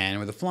man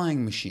with a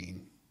flying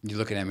machine. You're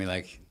looking at me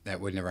like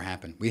that would never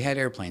happen. We had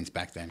airplanes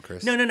back then,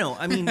 Chris. No.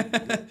 I mean,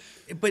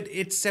 but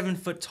it's 7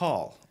 foot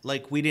tall.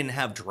 Like, we didn't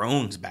have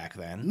drones back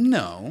then.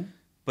 No.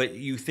 But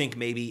you think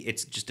maybe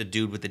it's just a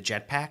dude with a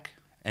jetpack,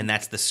 and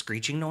that's the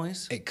screeching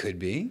noise? It could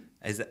be.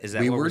 Is that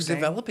we what were we're saying?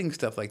 developing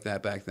stuff like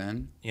that back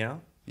then. Yeah?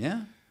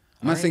 Yeah.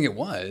 I'm not saying it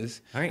was.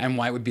 All right. And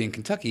why it would be in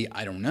Kentucky,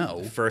 I don't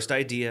know. First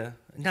idea,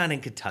 not in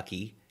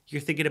Kentucky.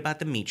 You're thinking about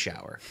the meat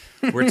shower.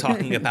 We're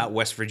talking about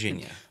West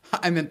Virginia.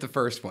 I meant the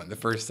first one, the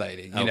first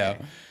sighting, you know.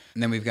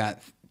 And then we've got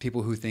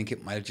people who think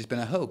it might have just been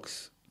a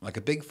hoax, like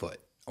a Bigfoot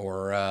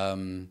or a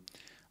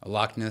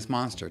Loch Ness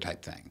Monster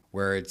type thing,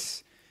 where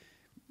it's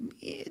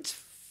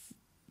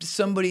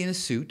somebody in a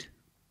suit,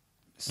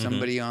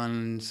 somebody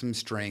on some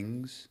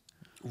strings.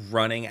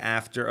 Running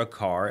after a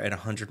car at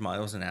 100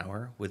 miles an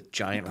hour with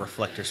giant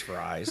reflectors for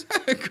eyes.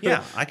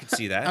 Yeah, I could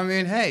see that. I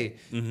mean, hey,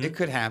 it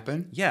could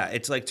happen. Yeah,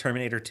 it's like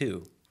Terminator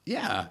 2.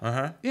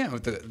 Yeah. Yeah,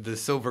 with the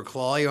silver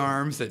clawy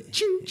arms that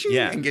ching, ching,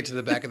 and get to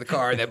the back of the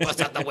car and then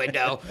bust out the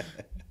window.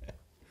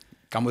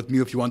 Come with me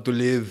if you want to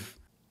live.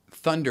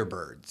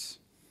 Thunderbirds.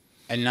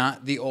 And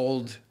not the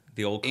old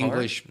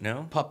English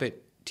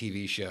puppet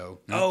TV show.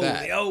 Not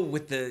that.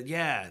 With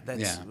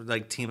that's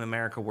like Team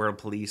America World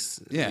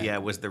Police. Yeah,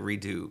 was the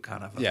redo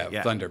kind of.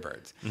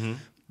 Thunderbirds.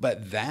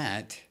 But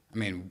that, I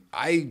mean,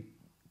 I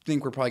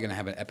think we're probably going to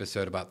have an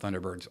episode about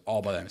Thunderbirds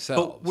all by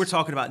themselves. But we're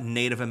talking about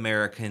Native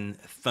American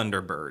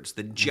Thunderbirds,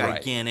 the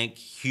gigantic,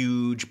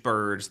 huge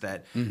birds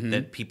that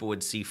people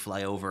would see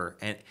fly over.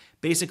 And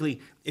basically,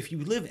 if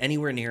you live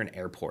anywhere near an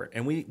airport,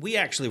 and we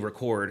actually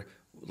record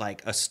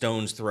like a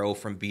stone's throw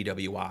from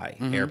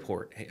BWI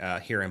Airport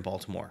here in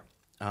Baltimore.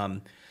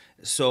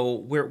 So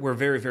we're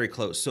very, very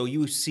close. So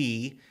you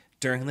see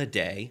during the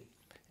day,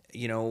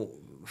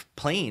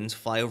 planes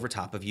fly over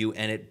top of you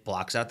and it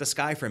blocks out the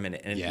sky for a minute.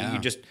 And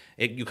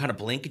you kind of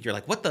blink and you're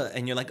like, what the?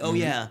 And you're like, oh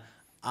yeah,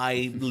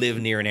 I live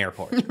near an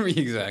airport.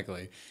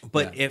 Exactly.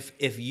 But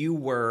if you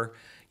were,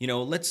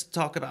 let's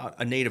talk about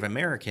a Native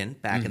American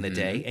back in the Mm-hmm.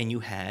 day, and you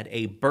had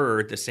a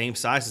bird the same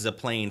size as a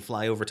plane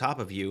fly over top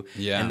of you,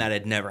 Yeah. and that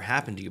had never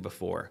happened to you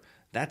before.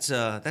 That's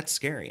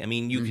scary. I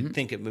mean, you could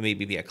think it would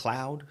maybe be a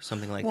cloud,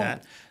 something like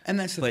that. And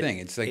that's the But thing.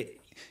 It's like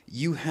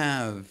you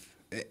have,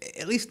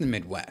 at least in the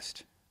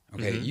Midwest,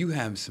 okay, you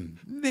have some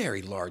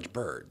very large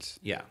birds.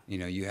 Yeah.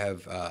 You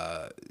have,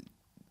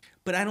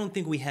 But I don't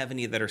think we have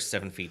any that are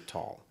 7 feet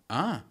tall.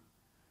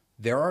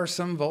 there are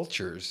some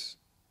vultures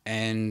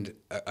and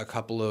a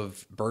couple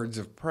of birds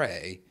of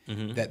prey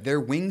that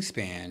their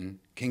wingspan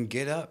can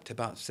get up to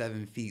about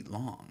 7 feet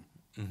long.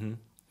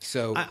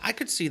 So I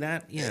could see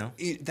that,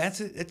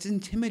 that's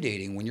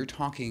intimidating when you're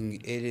talking.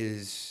 It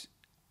is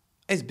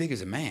as big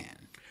as a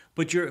man.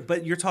 But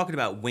you're talking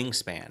about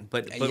wingspan,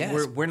 but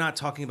Yes. we're not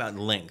talking about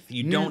length.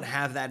 You don't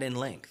have that in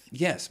length.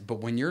 Yes, but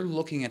when you're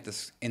looking at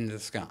this in the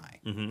sky,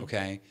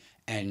 okay,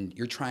 and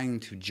you're trying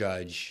to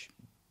judge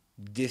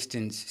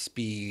distance,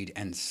 speed,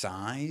 and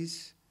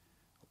size,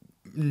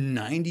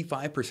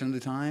 95% of the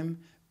time,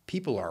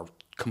 people are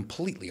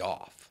completely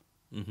off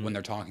when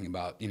they're talking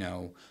about,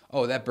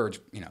 oh, that bird's,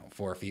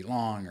 4 feet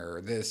long,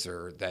 or this,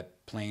 or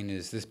that plane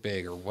is this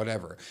big, or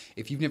whatever.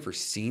 If you've never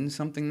seen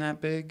something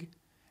that big,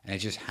 and it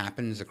just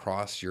happens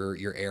across your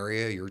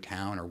area, your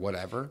town, or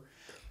whatever,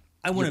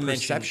 I want to your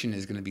mention perception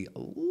is going to be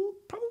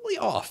probably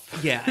off.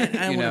 Yeah, and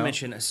I You want to know?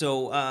 mention.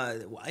 So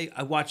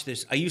I watched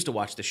this. I used to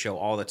watch this show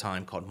all the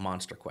time called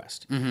Monster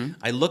Quest.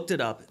 I looked it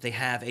up. They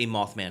have a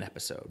Mothman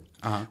episode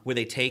where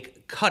they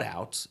take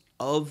cutouts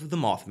of the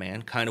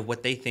Mothman, kind of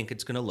what they think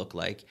it's going to look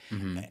like,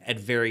 at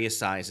various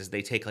sizes.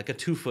 They take like a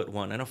 2-foot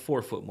one and a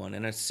 4-foot one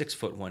and a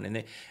 6-foot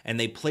one, and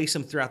they place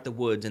them throughout the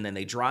woods, and then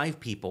they drive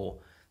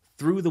people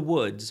through the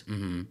woods.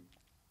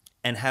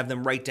 And have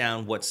them write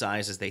down what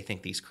sizes they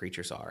think these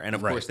creatures are. And,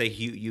 of Right. course, they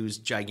use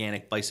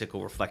gigantic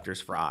bicycle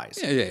reflectors for eyes.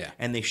 Yeah.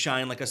 And they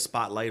shine like a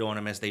spotlight on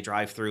them as they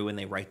drive through, and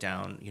they write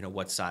down,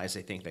 what size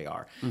they think they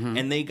are.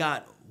 And they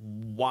got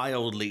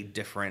wildly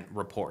different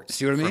reports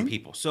See what I from mean?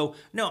 people. So,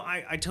 no,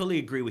 I totally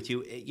agree with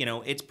you.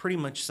 It's pretty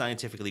much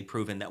scientifically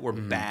proven that we're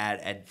bad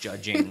at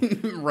judging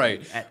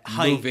Right. at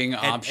height Moving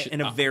option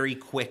in a very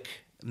quick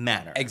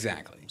manner.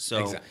 Exactly.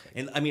 So, exactly.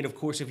 and I mean, of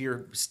course, if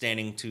you're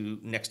standing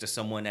next to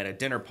someone at a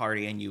dinner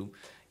party and you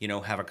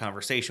have a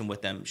conversation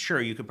with them, sure,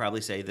 you could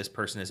probably say this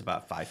person is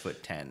about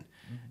 5'10".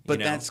 But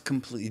that's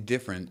completely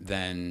different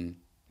than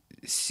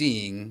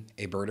seeing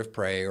a bird of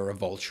prey or a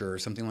vulture or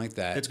something like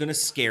that it's going to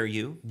scare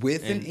you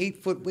with an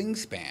 8-foot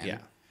wingspan, Yeah.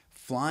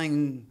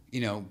 flying,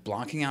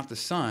 blocking out the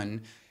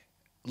sun,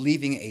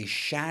 leaving a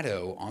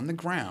shadow on the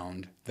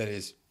ground that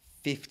is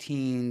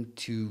 15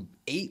 to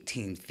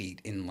 18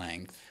 feet in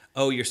length.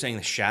 Oh, you're saying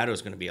the shadow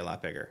is going to be a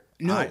lot bigger.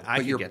 No, I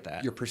but could get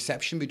that. Your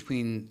perception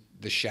between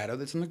the shadow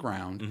that's on the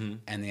ground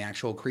and the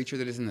actual creature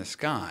that is in the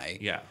sky,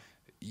 Yeah.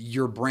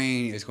 your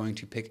brain is going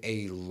to pick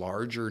a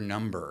larger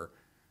number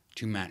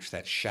to match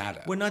that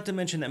shadow. Well, not to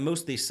mention that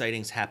most of these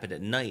sightings happen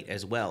at night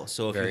as well.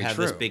 So if Very you have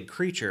this true. big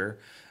creature,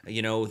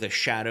 the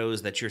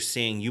shadows that you're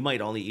seeing, you might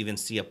only even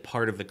see a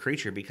part of the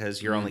creature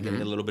because you're only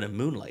getting a little bit of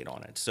moonlight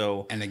on it.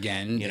 So, And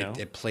again, You know?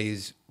 it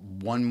plays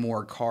one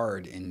more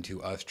card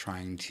into us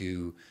trying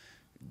to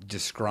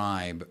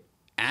describe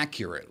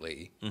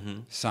accurately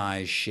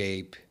size,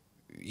 shape,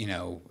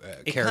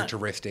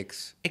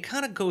 characteristics. it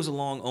kind of goes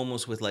along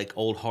almost with like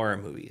old horror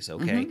movies,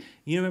 okay?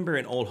 You remember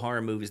in old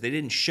horror movies, they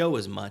didn't show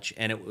as much,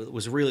 and it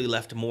was really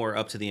left more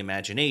up to the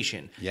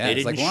imagination. Yeah, they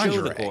it's didn't like show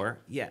the lingerie. gore.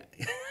 Yeah.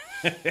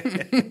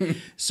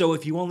 So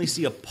if you only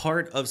see a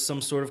part of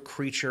some sort of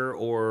creature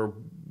or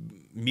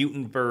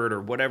mutant bird or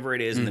whatever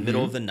it is in the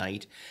middle of the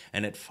night,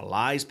 and it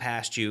flies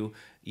past you,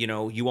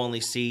 you only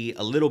see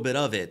a little bit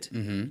of it,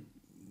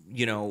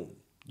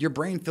 Your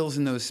brain fills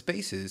in those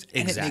spaces,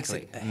 and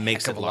exactly. it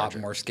makes it a lot larger.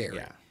 more scary.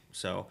 Yeah.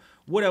 So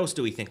what else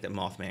do we think that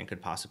Mothman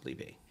could possibly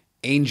be?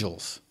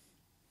 Angels.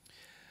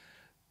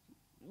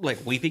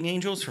 Like weeping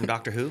angels from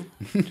Doctor Who?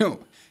 No.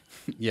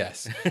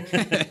 Yes.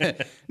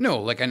 No,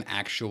 like an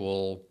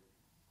actual,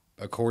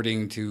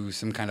 according to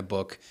some kind of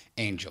book,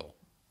 angel.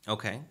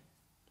 Okay.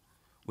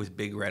 With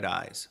big red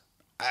eyes.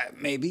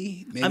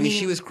 Maybe. Maybe I mean-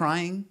 she was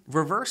crying.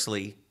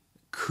 Reversely,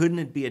 couldn't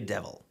it be a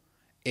devil?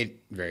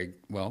 It very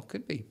well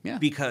could be. Yeah.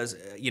 Because,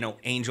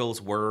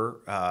 angels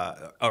were,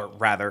 or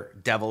rather,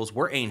 devils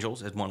were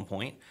angels at one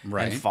point.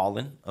 Right. And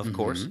fallen, of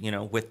course,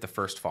 with the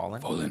first fallen.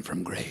 Fallen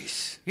from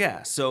grace.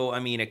 Yeah. So, I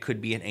mean, it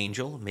could be an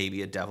angel,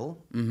 maybe a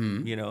devil.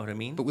 Mm-hmm. You know what I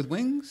mean? But with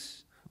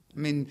wings? I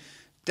mean,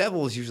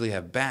 devils usually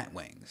have bat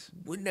wings.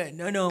 Well,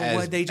 no.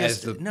 As- They just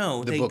as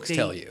the they, books they-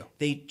 tell you.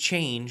 They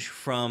change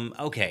from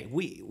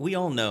we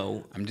all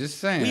know. I'm just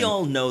saying. We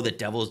all know that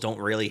devils don't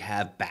really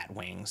have bat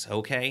wings.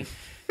 Okay.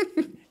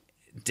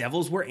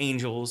 Devils were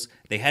angels.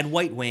 They had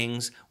white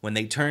wings. When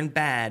they turn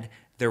bad,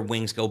 their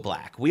wings go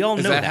black. We all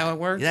know that. that how it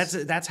works?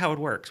 That's how it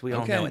works. We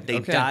all Okay, know it. They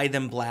okay. dye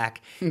them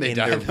black They in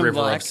dye their them river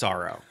black. of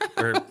sorrow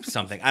or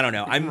something. I don't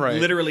know. I'm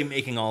Right. literally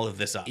making all of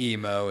this up.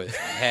 Emo as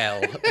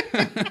hell.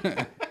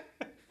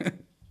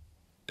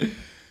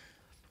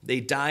 They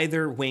dye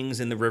their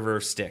wings in the River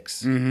of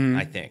Styx,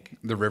 I think.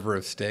 The River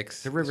of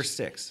Styx. The River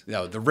Styx.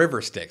 No, the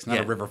river Styx, not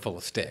Yeah. a river full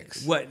of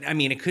sticks. What? I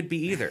mean, it could be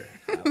either.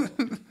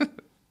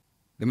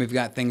 Then we've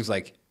got things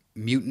like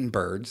mutant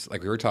birds,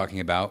 like we were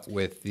talking about,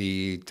 with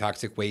the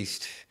toxic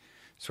waste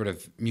sort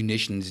of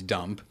munitions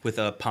dump. With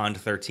a Pond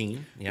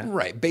 13, yeah.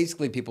 Right.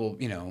 Basically, people,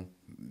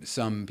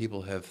 some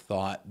people have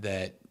thought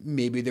that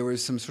maybe there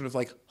was some sort of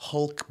like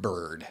Hulk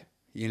bird,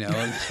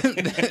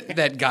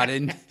 that got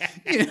in,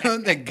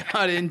 that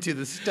got into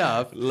the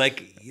stuff.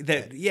 Like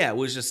that, yeah, it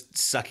was just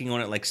sucking on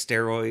it like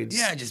steroids.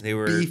 Yeah, just they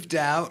were beefed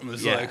out and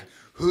was Yeah. like,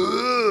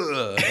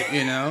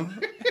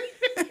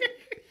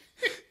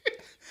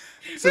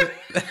 So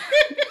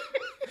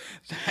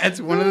that's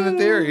one of the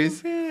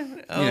theories.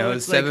 A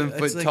it's like- 7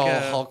 foot it's like tall,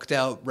 a- hulked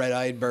out, red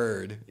eyed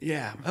bird.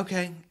 Yeah.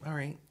 Okay. All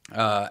right.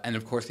 And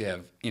of course, you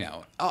have,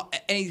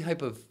 any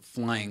type of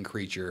flying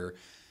creature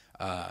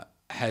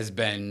has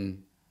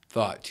been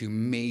thought to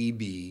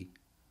maybe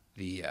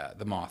the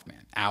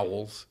Mothman.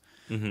 Owls,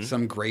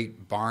 some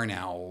great barn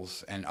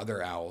owls and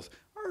other owls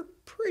are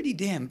pretty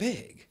damn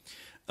big.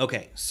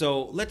 Okay,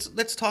 so let's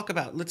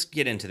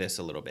get into this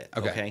a little bit.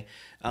 Okay.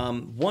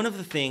 One of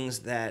the things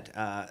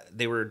that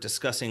they were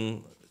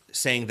discussing,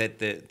 saying that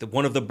the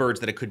one of the birds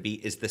that it could be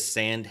is the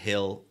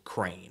sandhill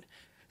crane.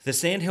 The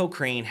sandhill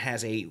crane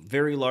has a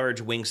very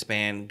large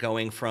wingspan,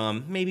 going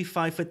from maybe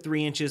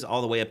 5'3"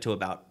 all the way up to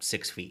about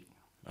 6 feet.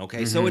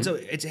 Okay, so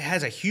it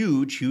has a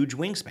huge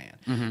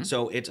wingspan.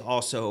 So it's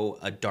also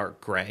a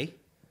dark gray.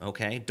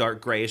 Okay,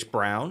 dark grayish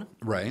brown.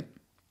 Right.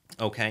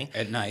 Okay.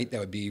 At night, that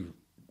would be,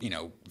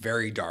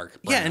 very dark.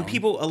 Yeah, and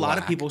brown, a lot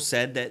of black. people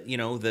said that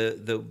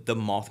the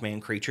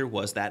Mothman creature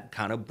was that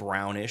kind of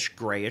brownish,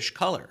 grayish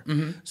color.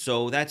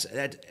 So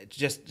that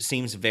just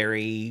seems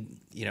very,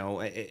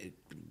 it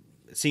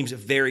seems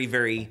very,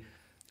 very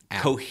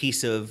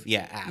cohesive.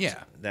 Yeah, apt.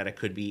 Yeah. That it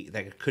could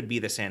be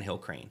the sandhill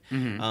crane.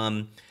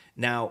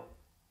 Now,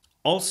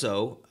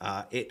 also,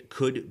 it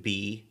could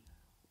be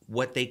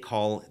what they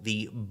call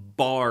the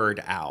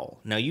barred owl.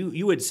 Now,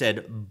 you had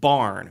said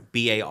barn,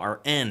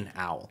 B-A-R-N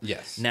owl.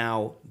 Yes.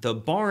 Now, the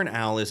barn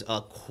owl is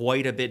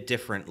quite a bit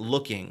different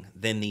looking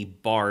than the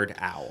barred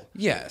owl.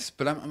 Yes,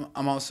 but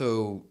I'm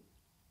also,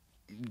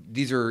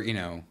 these are,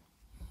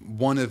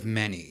 one of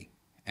many.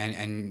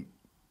 And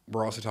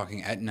we're also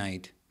talking at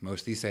night.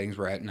 Most of these sightings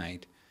were at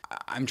night.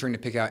 I'm trying to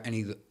pick out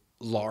any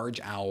large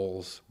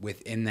owls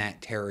within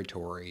that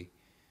territory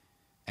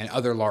and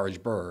other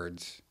large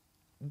birds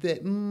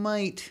that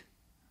might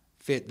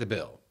fit the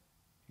bill,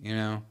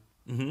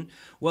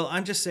 Well,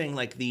 I'm just saying,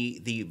 like,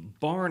 the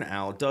barn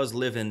owl does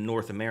live in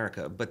North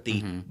America, but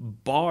the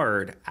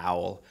barred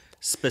owl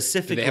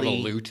specifically... Do they have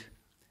a lute?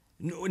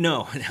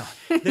 No.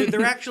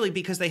 They're actually,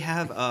 because they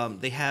have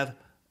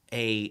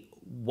a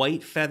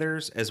white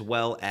feathers as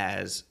well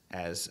as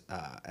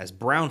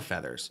brown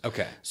feathers.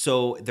 Okay.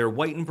 So they're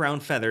white and brown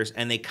feathers,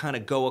 and they kind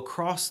of go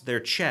across their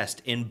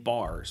chest in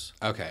bars.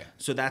 Okay.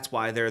 So that's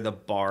why they're the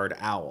barred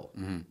owl.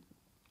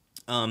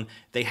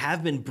 They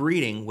have been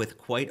breeding with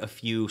quite a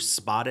few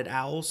spotted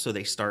owls, so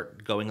they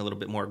start going a little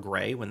bit more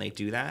gray when they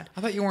do that.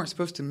 I thought you weren't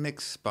supposed to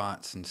mix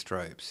spots and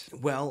stripes.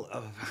 Well,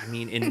 I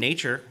mean, in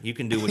nature, you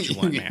can do what you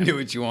want, You man. can do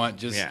what you want.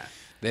 Just Yeah.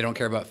 They don't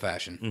care about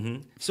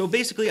fashion. So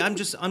basically, I'm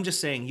just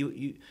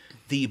saying,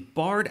 the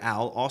barred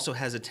owl also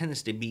has a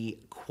tendency to be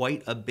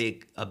quite a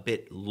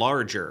bit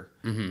larger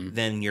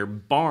than your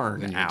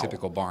barn Than your owl.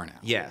 typical barn owl.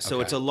 Yeah, so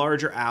Okay. it's a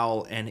larger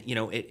owl, and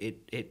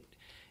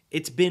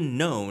it's been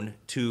known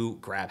to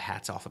grab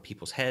hats off of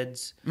people's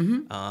heads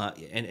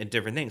and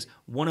different things.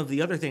 One of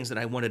the other things that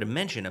I wanted to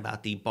mention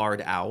about the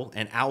barred owl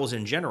and owls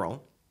in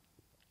general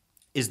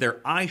is their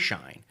eye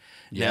shine.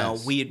 Now,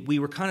 Yes. we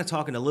were kind of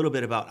talking a little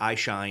bit about eye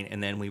shine,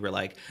 and then we were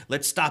like,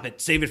 let's stop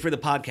it, save it for the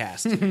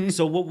podcast.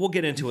 So we'll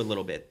get into it a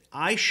little bit.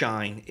 Eye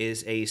shine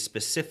is a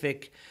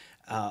specific,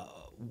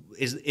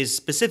 is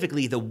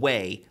specifically the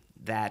way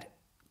that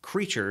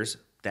creatures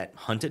that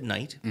hunt at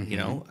night,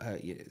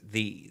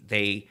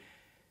 they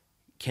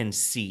can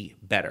see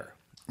better.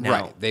 Now,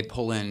 Right. They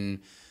pull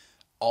in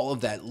all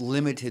of that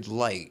limited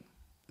light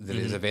that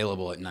is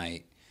available at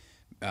night.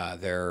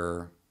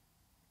 Their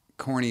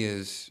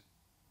corneas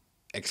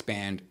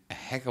expand a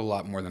heck of a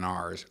lot more than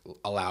ours,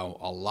 allow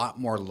a lot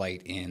more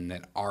light in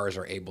than ours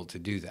are able to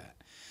do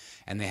that.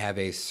 And they have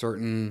a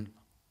certain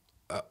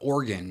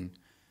organ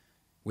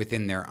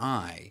within their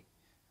eye.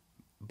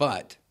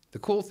 But the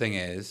cool thing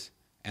is,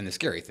 and the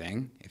scary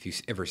thing, if you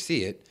ever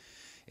see it,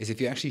 is if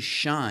you actually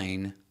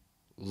shine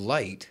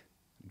light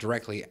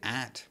directly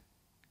at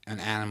an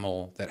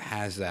animal that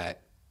has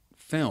that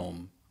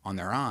film on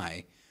their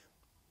eye,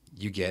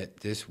 you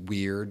get this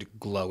weird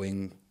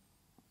glowing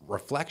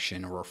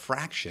reflection or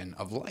refraction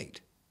of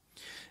light.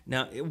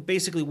 Now,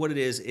 basically what it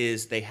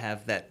is they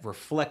have that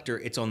reflector.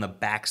 It's on the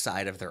back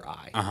side of their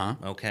eye.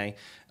 Okay?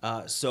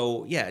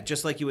 So, yeah,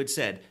 just like you had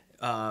said,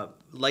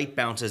 light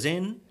bounces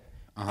in,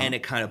 and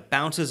it kind of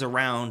bounces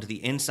around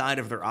the inside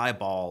of their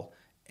eyeball,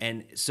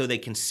 and so they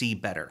can see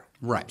better.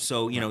 Right.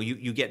 So, you know,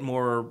 you get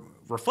more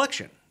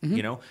reflection.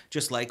 you know,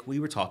 just like we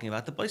were talking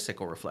about the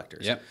bicycle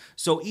reflectors. Yep.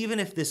 So even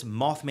if this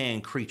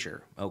Mothman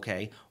creature,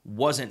 okay,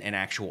 wasn't an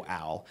actual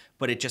owl,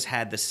 but it just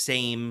had the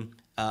same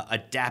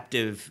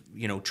adaptive,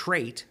 you know,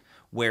 trait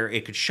where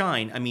it could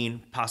shine, I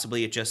mean,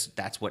 possibly it just,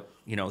 that's what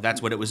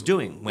it was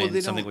doing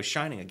when something was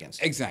shining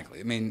against it. Exactly.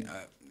 I mean,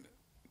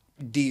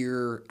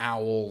 deer,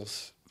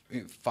 owls,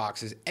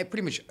 foxes,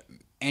 pretty much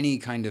any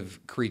kind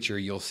of creature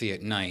you'll see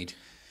at night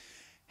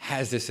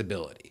has this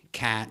ability.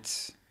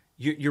 Cats.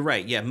 You're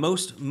right. Yeah,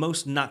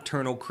 most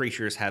nocturnal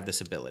creatures have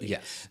this ability.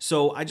 Yes.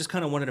 So I just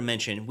kind of wanted to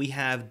mention we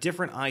have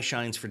different eye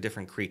shines for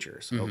different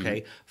creatures.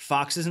 Okay.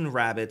 Foxes and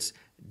rabbits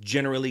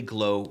generally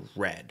glow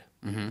red.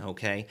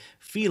 Okay.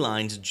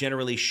 Felines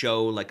generally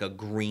show like a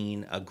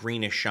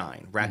greenish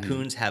shine.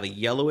 Raccoons have a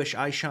yellowish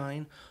eye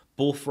shine.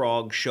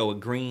 Bullfrogs show a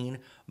green.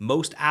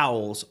 Most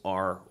owls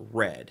are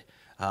red.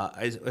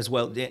 As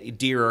well,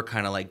 deer are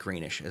kind of like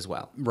greenish as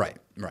well. Right,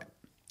 right.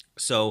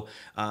 So,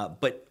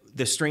 but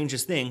the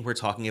strangest thing, we're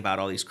talking about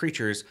all these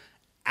creatures,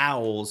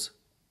 owls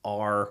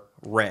are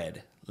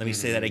red. Let me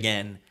say that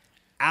again.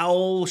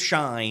 Owl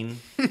shine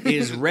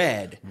is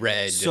red.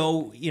 Red.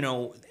 So, you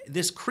know,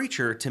 this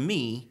creature to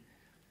me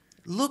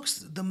looks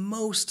the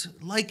most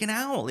like an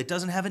owl. It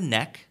doesn't have a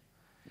neck.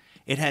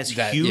 It has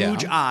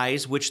huge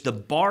eyes, which the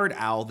barred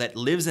owl that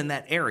lives in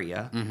that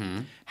area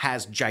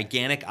has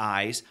gigantic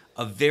eyes,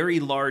 a very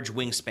large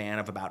wingspan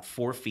of about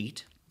 4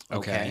 feet.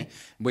 Okay.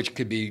 Which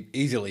could be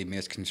easily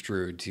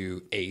misconstrued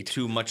to 8.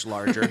 Too much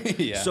larger.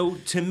 Yeah. So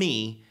to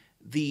me,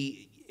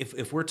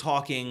 if we're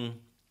talking,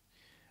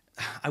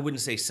 I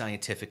wouldn't say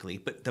scientifically,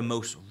 but the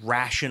most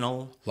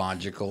rational,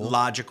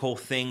 logical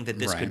thing that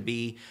this could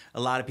be,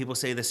 a lot of people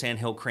say the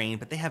sandhill crane,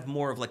 but they have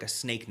more of like a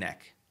snake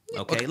neck.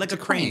 Okay, like a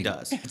crane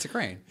does. Yeah, it's a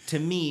crane. To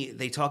me,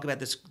 they talk about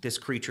this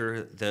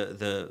creature,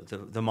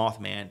 the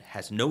Mothman,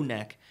 has no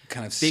neck,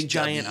 kind of big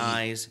giant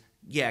eyes.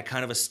 Yeah,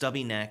 kind of a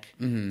stubby neck,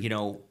 you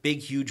know, big,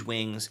 huge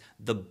wings.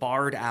 The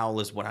barred owl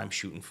is what I'm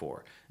shooting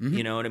for.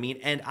 You know what I mean?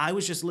 And I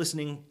was just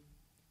listening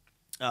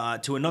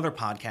to another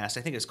podcast,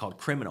 I think it's called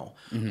Criminal,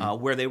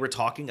 where they were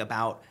talking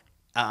about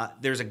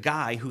there's a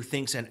guy who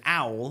thinks an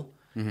owl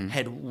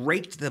had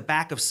raked the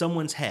back of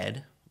someone's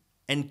head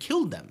and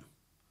killed them.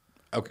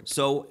 Okay.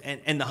 So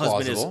and the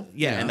husband Plausible.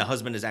 and the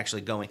husband is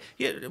actually going.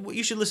 Yeah,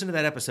 you should listen to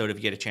that episode if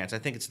you get a chance. I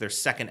think it's their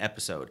second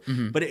episode,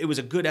 but it was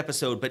a good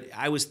episode. But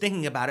I was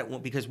thinking about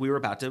it because we were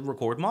about to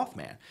record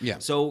Mothman. Yeah.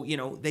 So you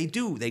know they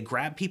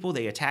grab people,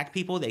 they attack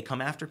people, they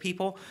come after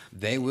people.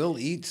 They will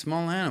eat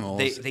small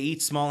animals. They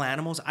eat small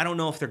animals. I don't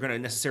know if they're going to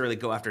necessarily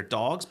go after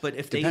dogs, but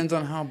if depends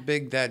on how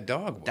big that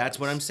dog was. That's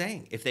what I'm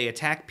saying. If they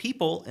attack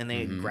people and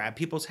they grab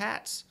people's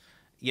hats,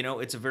 you know,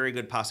 it's a very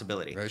good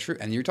possibility. Very true.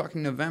 And you're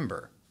talking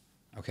November.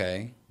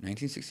 Okay,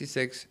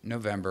 1966,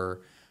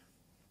 November,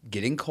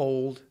 getting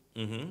cold,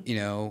 you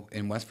know,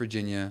 in West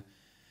Virginia.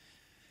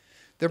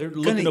 They're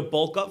looking to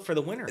bulk up for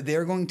the winter.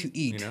 They're going to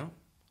eat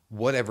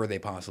whatever they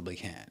possibly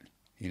can.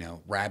 You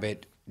know,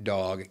 rabbit,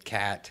 dog,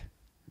 cat.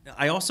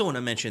 I also want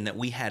to mention that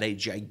we had a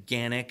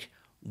gigantic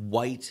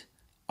white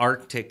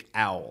Arctic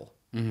owl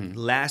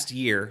last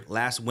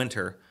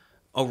winter,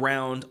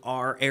 around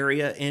our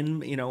area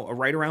in, you know,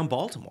 right around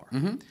Baltimore.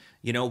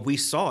 You know, we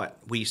saw it.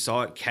 We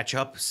saw it catch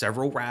up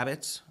several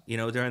rabbits, you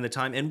know, during the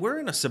time. And we're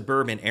in a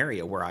suburban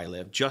area where I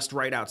live, just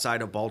right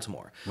outside of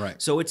Baltimore.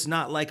 Right. So it's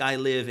not like I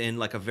live in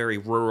like a very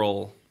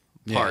rural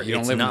part. You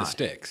don't live in the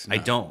sticks. No. I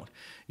don't.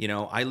 You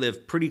know, I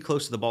live pretty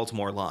close to the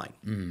Baltimore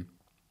line.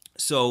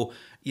 So,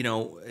 you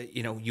know,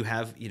 you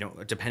have, you know,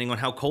 depending on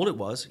how cold it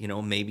was, you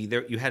know, maybe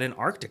you had an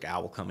Arctic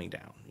owl coming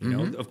down. You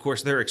know, of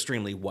course, they're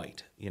extremely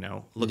white. You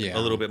know, look a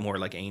little bit more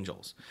like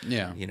angels.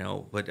 Yeah. You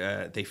know,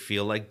 but they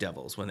feel like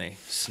devils when they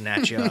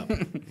snatch you up.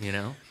 You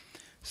know.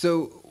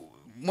 So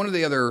one of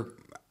the other,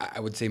 I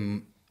would say,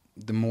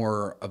 the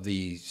more of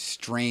the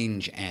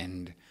strange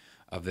end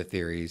of the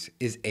theories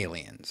is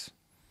aliens.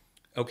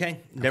 Okay.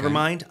 Never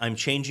mind. I'm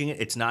changing it.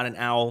 It's not an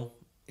owl.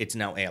 It's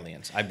now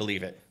aliens. I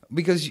believe it.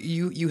 Because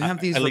you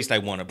have these... At least I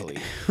want to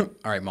believe.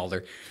 All right,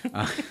 Mulder.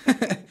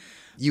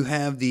 You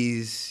have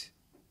these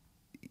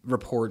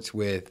reports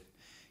with,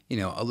 you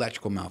know,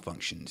 electrical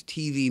malfunctions,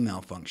 TV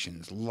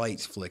malfunctions,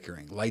 lights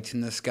flickering, lights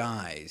in the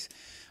skies,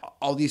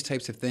 all these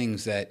types of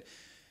things that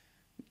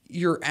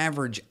your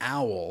average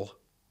owl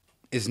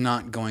is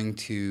not going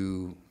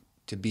to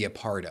be a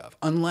part of.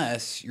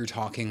 Unless you're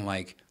talking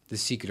like The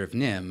Secret of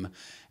NIMH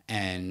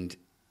and,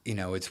 you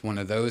know, it's one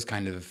of those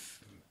kind of,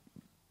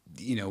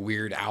 you know,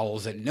 weird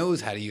owls that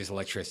knows how to use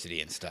electricity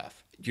and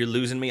stuff. You're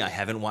losing me. I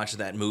haven't watched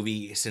that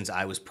movie since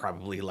I was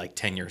probably like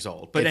 10 years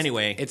old. But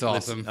anyway. It's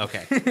awesome.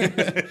 Okay.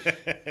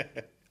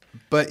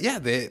 But yeah,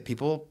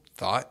 people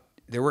thought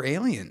there were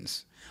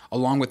aliens.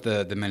 Along with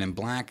the Men in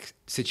Black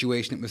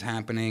situation that was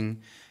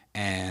happening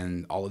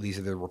and all of these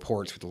other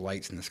reports with the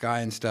lights in the sky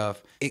and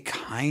stuff, it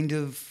kind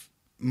of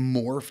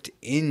morphed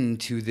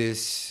into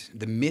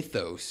the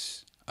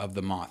mythos of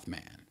the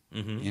Mothman.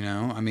 You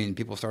know, I mean,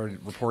 people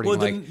started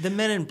reporting the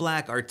Men in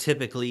Black are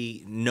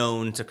typically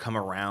known to come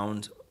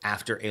around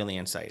after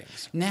alien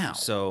sightings. Now.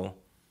 So,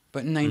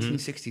 but in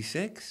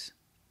 1966?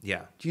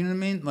 Yeah. Do you know what I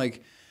mean?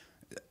 Like,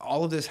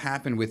 all of this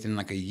happened within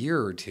like a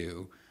year or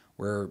two,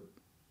 where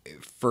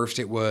first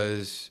it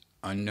was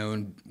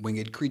unknown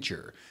winged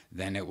creature,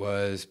 then it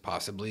was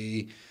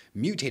possibly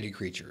mutated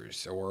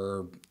creatures,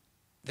 or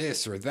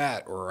this or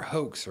that, or a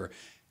hoax, or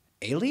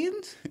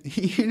aliens.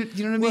 You know what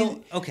I mean? Well,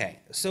 okay.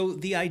 So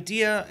the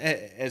idea,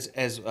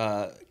 as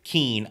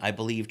Keene, I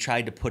believe,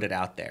 tried to put it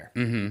out there,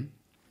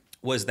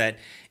 was that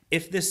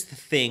if this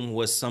thing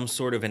was some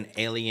sort of an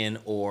alien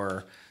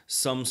or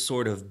some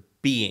sort of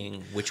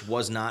being which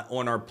was not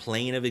on our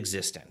plane of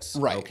existence,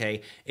 Right.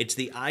 okay, it's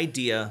the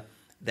idea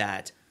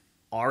that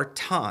our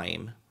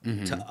time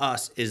to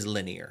us is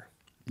linear,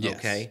 Yes.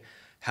 okay?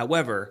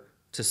 However,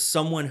 to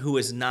someone who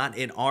is not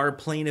in our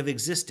plane of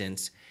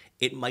existence,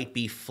 it might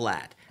be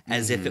flat,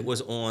 as if it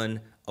was on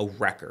a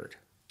record.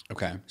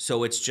 Okay.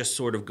 So it's just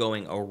sort of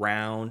going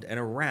around and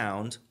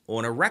around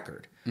on a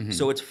record.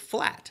 So it's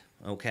flat,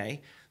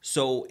 okay?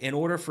 So in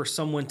order for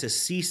someone to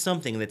see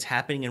something that's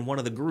happening in one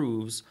of the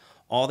grooves,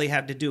 all they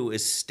have to do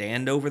is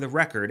stand over the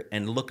record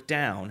and look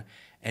down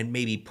and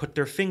maybe put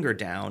their finger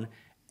down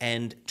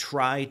and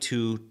try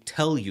to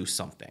tell you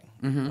something,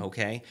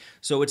 okay?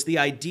 So it's the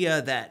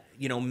idea that,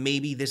 you know,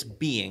 maybe this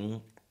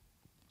being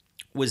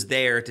was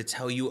there to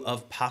tell you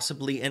of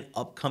possibly an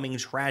upcoming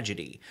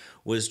tragedy,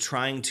 was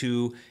trying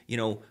to,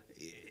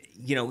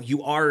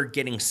 you are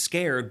getting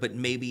scared, but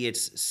maybe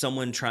it's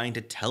someone trying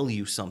to tell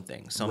you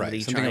something. Somebody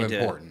Right, something trying of to,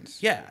 importance.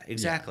 Yeah,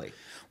 exactly.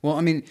 Well,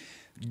 I mean,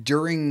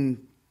 during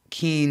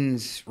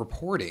Keene's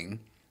reporting,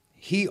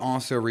 he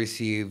also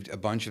received a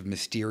bunch of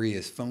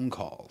mysterious phone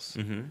calls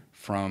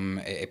from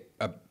a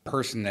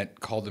person that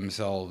called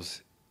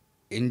themselves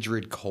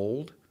Indrid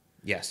Cold.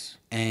 Yes.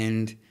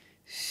 And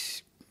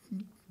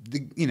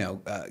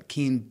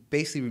Keene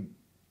basically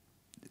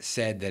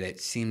said that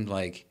it seemed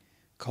like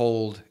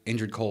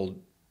Indrid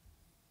Cold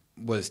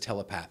was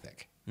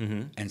telepathic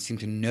and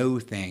seemed to know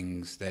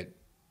things that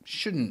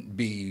shouldn't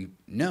be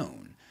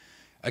known.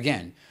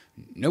 Again,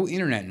 no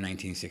internet in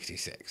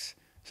 1966.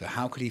 So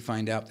how could he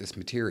find out this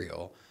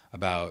material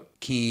about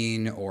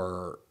Keene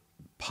or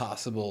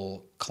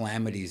possible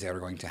calamities that are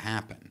going to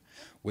happen,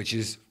 which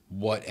is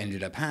what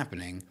ended up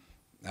happening.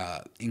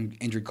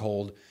 Indrid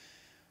Cold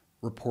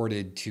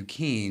reported to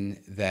Keene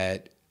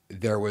that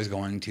there was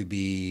going to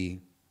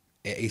be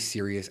a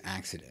serious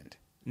accident.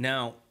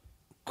 Now,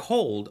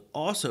 Cold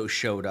also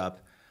showed up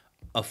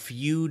a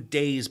few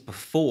days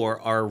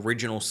before our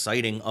original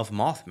sighting of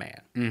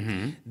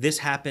Mothman. This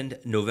happened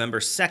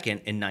November 2nd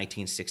in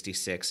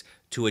 1966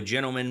 to a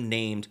gentleman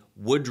named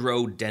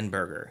Woodrow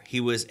Denberger. He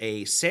was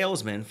a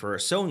salesman for a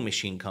sewing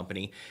machine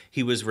company.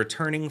 He was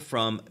returning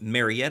from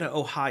Marietta,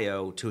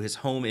 Ohio to his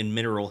home in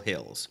Mineral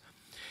Hills.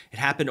 It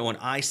happened on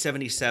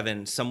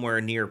I-77 somewhere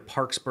near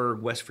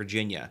Parksburg, West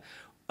Virginia.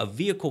 A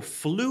vehicle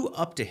flew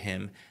up to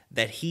him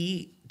that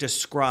he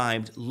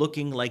described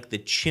looking like the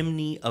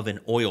chimney of an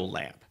oil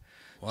lamp.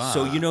 Wow.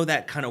 So you know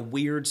that kind of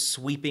weird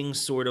sweeping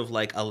sort of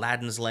like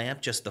Aladdin's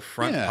lamp, just the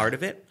front part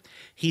of it?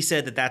 He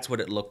said that that's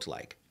what it looked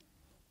like.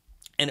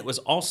 And it was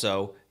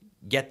also,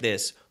 get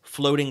this,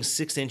 floating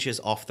 6 inches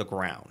off the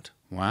ground.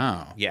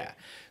 Wow. Yeah.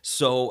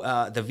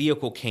 So the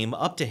vehicle came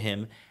up to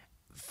him,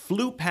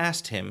 flew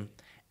past him,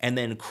 and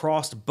then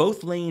crossed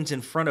both lanes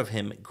in front of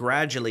him,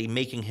 gradually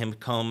making him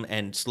come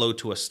and slow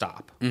to a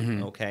stop.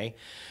 Okay?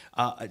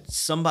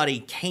 Somebody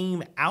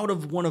came out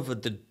of one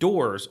of the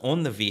doors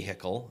on the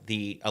vehicle,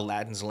 the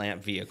Aladdin's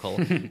lamp vehicle,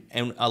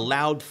 and a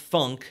loud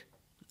thunk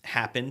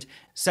happened.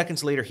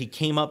 Seconds later, he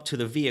came up to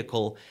the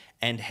vehicle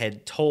and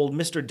had told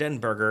Mr.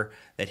 Denberger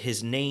that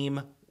his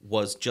name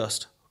was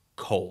just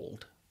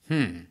Cold.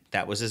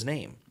 That was his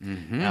name.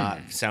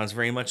 Sounds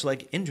very much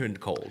like Indrid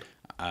Cold.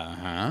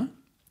 Uh-huh.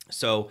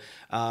 So,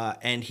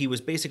 and he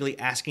was basically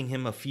asking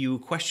him a few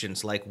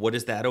questions like, what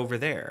is that over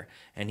there?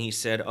 And he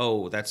said,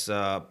 oh, that's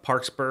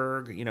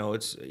Parksburg,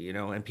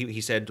 and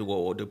he said,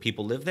 well, do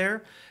people live there?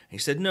 And he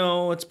said,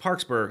 no, it's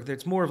Parksburg.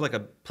 It's more of like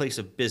a place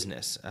of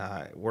business.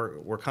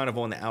 We're kind of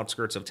on the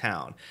outskirts of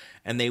town.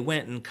 And they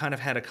went and kind of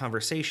had a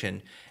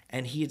conversation.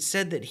 And he had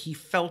said that he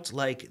felt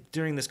like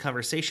during this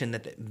conversation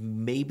that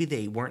maybe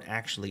they weren't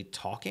actually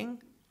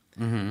talking,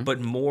 but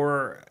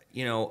more,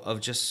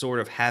 of just sort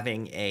of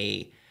having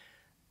a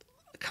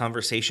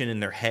conversation in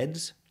their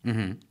heads.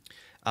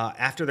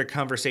 After the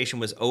conversation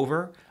was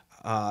over,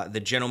 the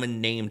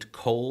gentleman named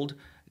Cold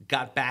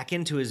got back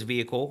into his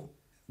vehicle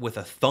with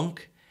a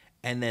thunk,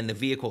 and then the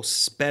vehicle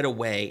sped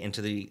away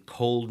into the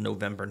cold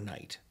November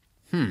night.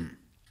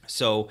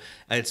 So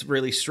it's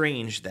really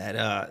strange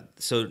that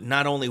so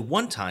not only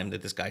one time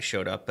that this guy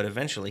showed up, but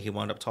eventually he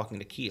wound up talking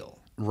to Keel.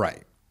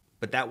 Right.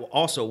 But that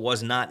also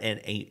was not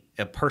a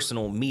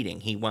personal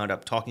meeting. He wound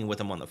up talking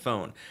with him on the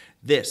phone.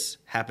 This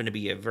happened to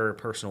be a very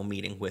personal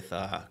meeting with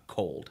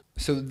Cold.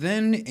 So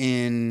then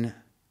in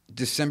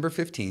December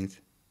 15th,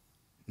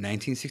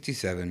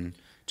 1967...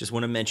 Just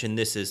want to mention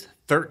this is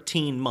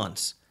 13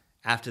 months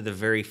after the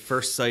very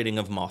first sighting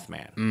of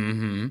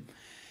Mothman.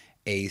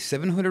 a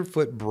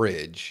 700-foot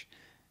bridge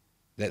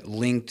that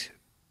linked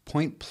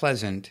Point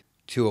Pleasant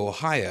to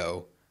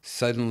Ohio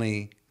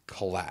suddenly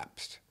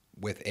collapsed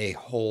with a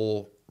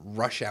hole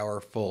rush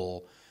hour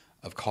full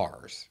of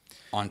cars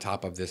on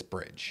top of this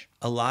bridge.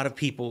 A lot of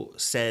people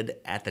said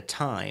at the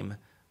time,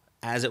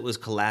 as it was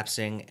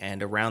collapsing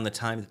and around the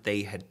time that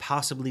they had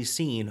possibly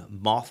seen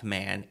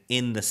Mothman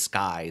in the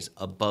skies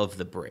above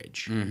the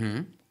bridge.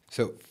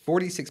 So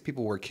 46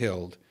 people were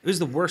killed. It was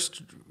the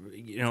worst,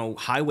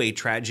 highway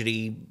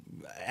tragedy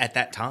at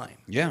that time.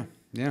 Yeah.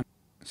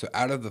 So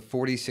out of the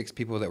 46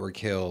 people that were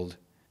killed,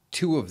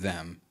 2 of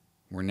them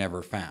were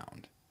never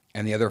found.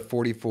 And the other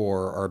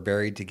 44 are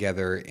buried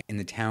together in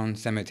the town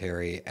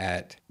cemetery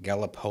at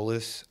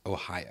Gallipolis,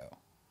 Ohio.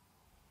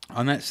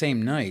 On that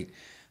same night,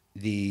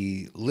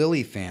 the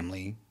Lilly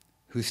family,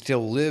 who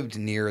still lived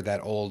near that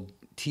old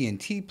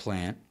TNT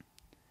plant,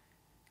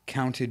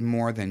 counted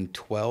more than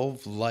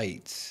 12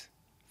 lights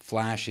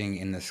flashing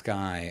in the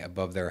sky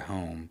above their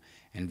home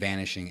and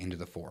vanishing into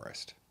the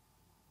forest.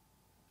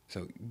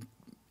 So,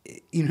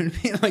 you know what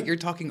I mean? Like, you're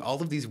talking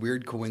all of these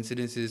weird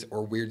coincidences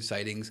or weird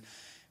sightings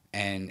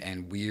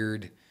and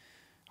weird,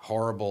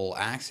 horrible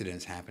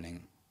accidents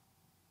happening,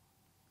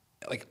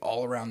 like,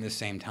 all around the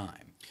same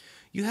time.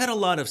 You had a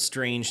lot of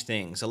strange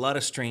things, a lot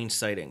of strange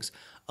sightings.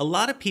 A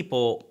lot of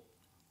people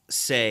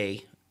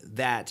say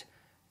that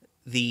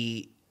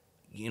the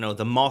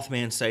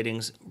Mothman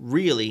sightings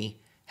really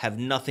have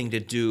nothing to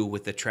do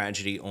with the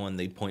tragedy on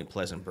the Point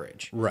Pleasant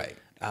Bridge. Right.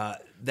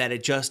 That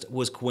it just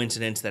was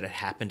coincidence that it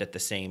happened at the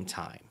same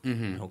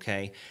time,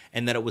 okay?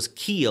 And that it was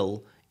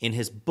Keel in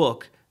his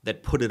book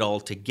that put it all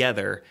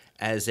together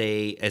as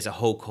a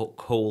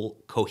whole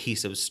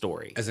cohesive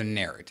story. As a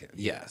narrative,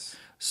 yes.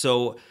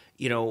 So,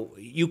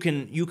 you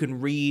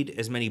can read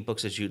as many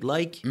books as you'd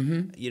like,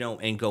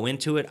 and go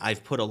into it.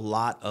 I've put a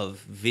lot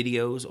of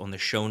videos on the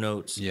show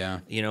notes,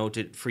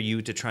 for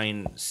you to try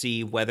and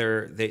see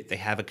whether they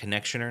have a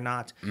connection or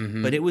not.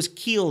 But it was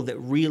Keel that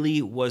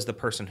really was the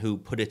person who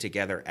put it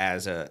together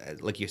as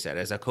like you said,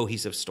 as a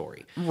cohesive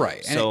story.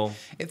 Right. So and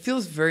it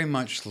feels very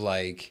much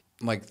like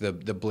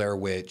the Blair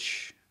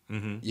Witch,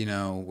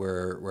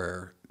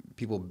 where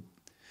people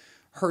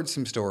heard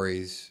some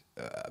stories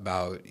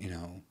about,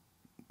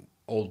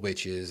 old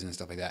witches and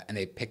stuff like that, and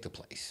they picked a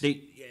place.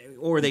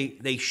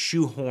 They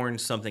shoehorn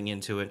something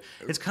into it.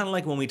 It's kind of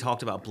like when we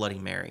talked about Bloody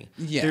Mary.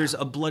 Yeah. There's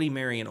a Bloody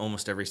Mary in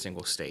almost every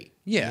single state.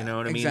 Yeah, you know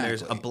what I mean?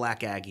 There's a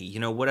Black Aggie.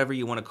 Whatever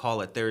you want to call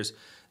it.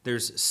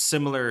 There's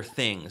similar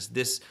things.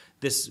 This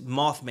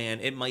Mothman,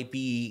 it might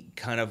be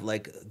kind of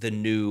like the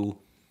new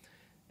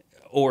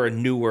or a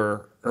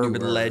newer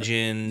urban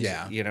legend.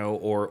 Yeah.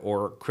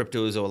 Or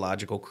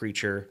cryptozoological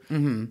creature.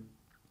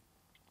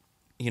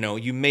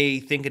 You may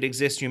think it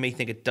exists, you may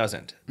think it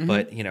doesn't,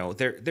 but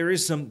there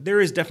is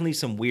definitely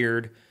some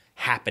weird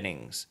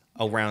happenings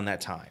around that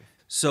time.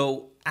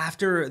 So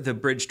after the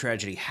bridge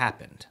tragedy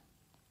happened,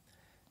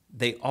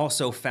 they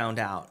also found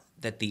out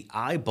that the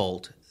eye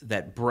bolt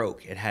that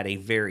broke, it had a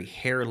very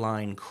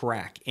hairline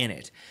crack in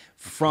it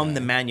from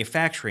the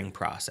manufacturing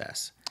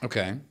process.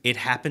 Okay. It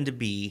happened to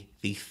be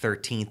the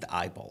 13th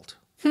eye bolt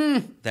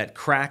that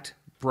cracked,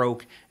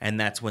 broke, and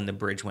that's when the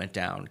bridge went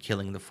down,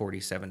 killing the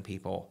 47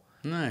 people.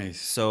 Nice.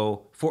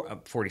 So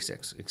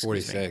 46.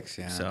 46,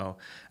 me. yeah. So,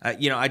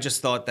 I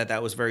just thought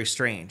that was very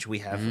strange. We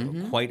have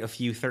quite a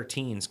few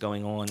 13s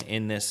going on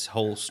in this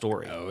whole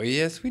story. Oh,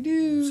 yes, we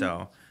do.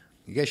 So,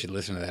 you guys should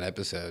listen to that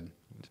episode.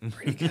 It's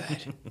pretty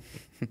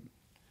good.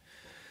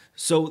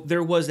 So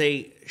there was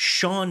a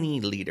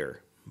Shawnee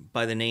leader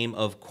by the name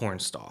of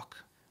Cornstalk.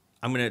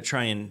 I'm going to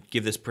try and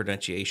give this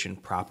pronunciation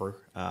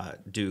proper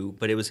due,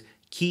 but it was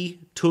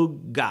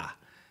Ki-Tug-Ga.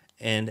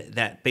 And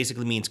that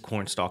basically means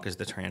cornstalk is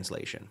the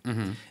translation.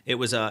 It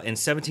was in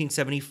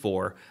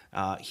 1774.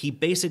 He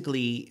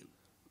basically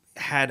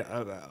had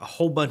a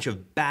whole bunch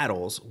of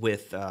battles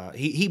with.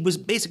 He was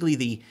basically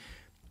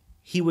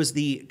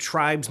the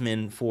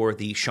tribesman for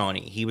the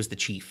Shawnee. He was the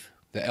chief.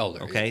 The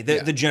elder. Okay,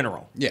 the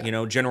general.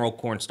 Yeah. General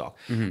Cornstalk.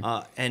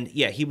 And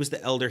he was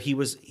the elder. He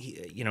was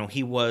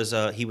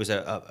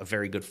a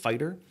very good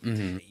fighter.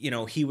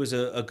 He was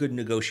a good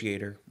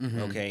negotiator.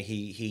 Okay,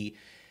 he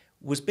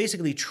was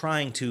basically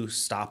trying to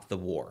stop the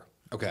war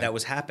that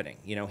was happening.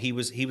 He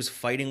was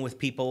fighting with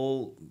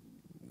people,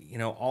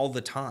 all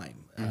the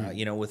time,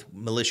 with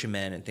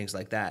militiamen and things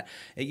like that.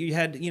 You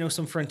had,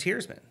 some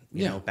frontiersmen,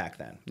 back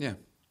then. Yeah.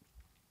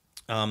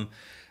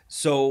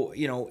 So,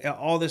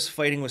 all this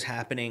fighting was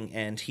happening,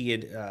 and he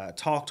had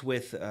talked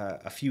with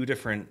a few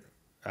different,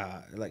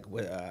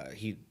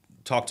 he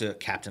talked to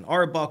Captain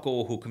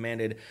Arbuckle, who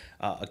commanded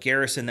a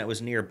garrison that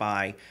was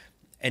nearby,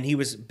 and he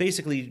was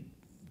basically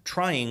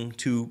trying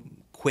to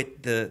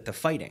quit the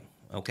fighting,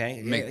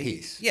 okay? Make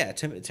peace. Yeah,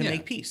 to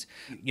make peace.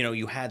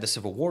 You had the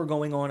Civil War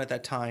going on at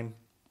that time.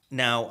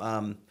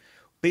 Now,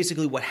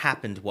 basically what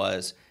happened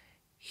was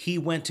he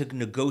went to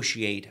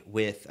negotiate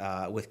with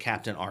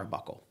Captain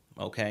Arbuckle,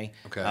 okay?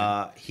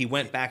 Okay. He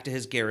went back to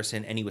his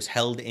garrison, and he was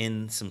held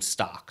in some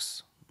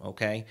stocks,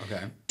 okay?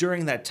 Okay.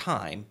 During that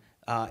time,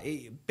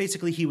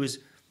 basically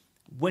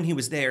when he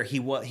was there, he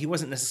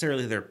wasn't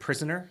necessarily their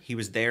prisoner. He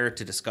was there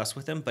to discuss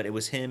with them, but it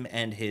was him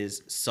and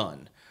his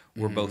son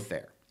were both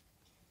there.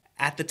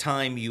 at the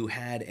time you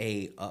had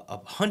a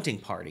hunting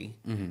party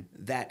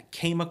that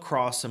came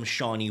across some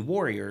Shawnee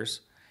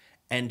warriors,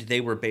 and they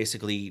were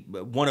basically,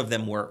 one of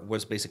them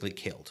was basically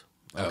killed.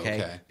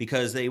 Okay?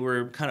 Because they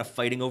were kind of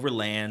fighting over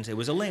land. It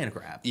was a land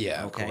grab.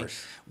 Yeah, of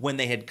course. When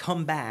they had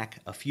come back,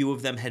 a few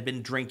of them had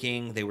been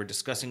drinking. They were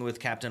discussing with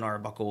Captain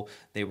Arbuckle.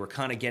 They were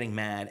kind of getting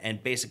mad,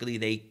 and basically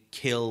they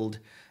killed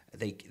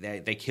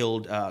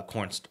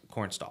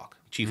Cornstalk,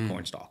 Chief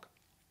Cornstalk.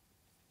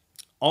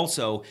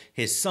 Also,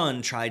 his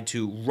son tried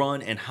to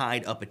run and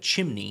hide up a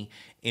chimney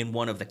in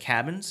one of the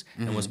cabins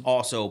and was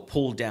also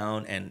pulled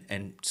down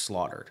and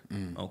slaughtered.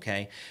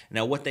 Okay?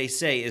 Now, what they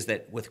say is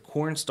that with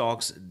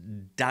Cornstalk's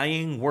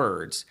dying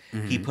words,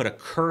 he put a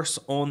curse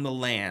on the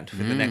land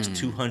for the next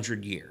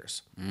 200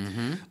 years.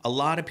 A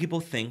lot of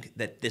people think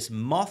that this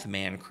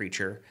Mothman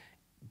creature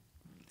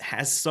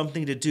has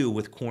something to do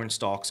with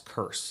Cornstalk's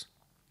curse.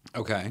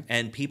 Okay.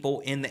 And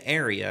people in the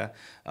area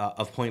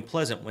of Point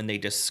Pleasant, when they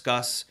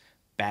discuss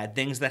bad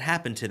things that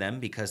happen to them,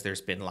 because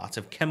there's been lots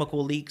of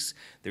chemical leaks,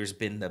 there's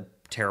been the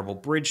terrible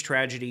bridge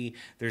tragedy,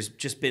 there's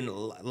just been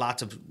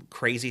lots of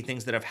crazy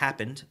things that have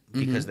happened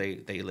because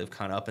they live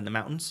kind of up in the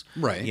mountains.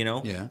 Right. You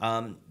know?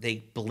 Yeah. They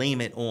blame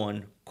it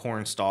on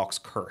Cornstalk's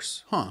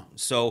curse. Huh.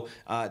 So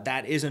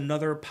that is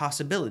another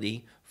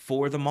possibility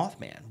for the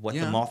Mothman, what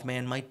the Yeah.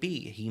 Mothman might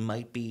be. He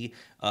might be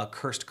a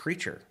cursed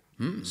creature.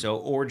 So,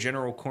 or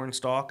General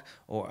Cornstalk,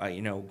 or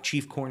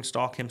Chief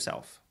Cornstalk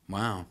himself.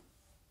 Wow.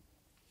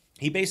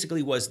 He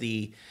basically was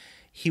the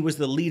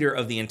leader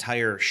of the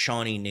entire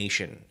Shawnee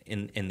Nation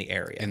in the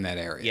area. In that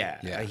area.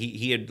 Yeah.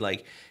 He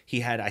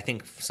had I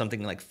think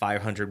something like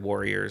 500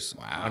 warriors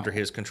under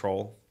his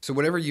control. So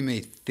whatever you may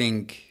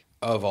think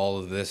of all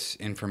of this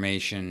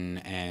information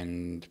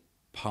and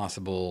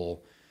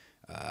possible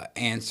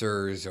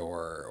answers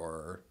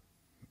or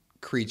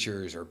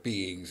creatures or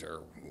beings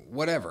or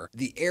whatever,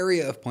 the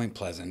area of Point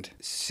Pleasant,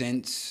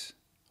 since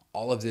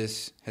all of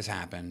this has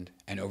happened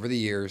and over the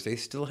years they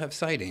still have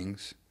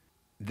sightings,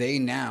 they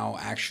now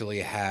actually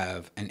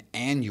have an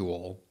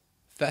annual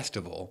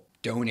festival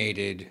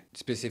donated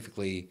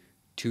specifically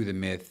to the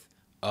myth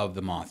of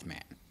the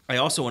Mothman. I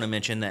also want to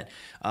mention that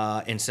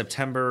in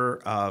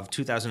September of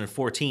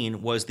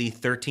 2014 was the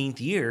 13th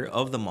year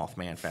of the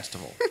Mothman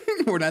Festival.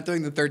 We're not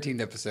doing the 13th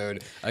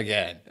episode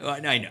again. I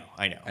know.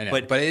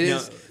 But it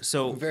is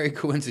so very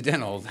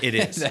coincidental. It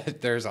is.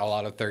 That there's a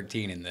lot of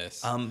 13 in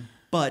this.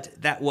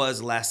 But that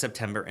was last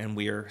September, and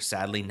we are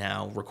sadly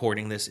now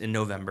recording this in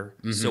November.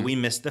 So we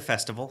missed the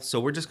festival. So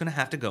we're just going to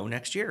have to go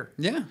next year.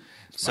 Yeah.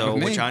 So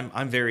which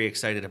I'm very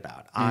excited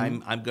about.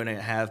 I'm going to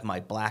have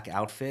my black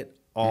outfit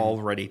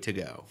all ready to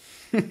go.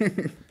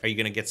 Are you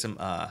going to get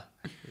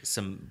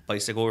some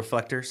bicycle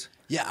reflectors?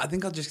 Yeah, I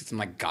think I'll just get some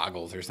like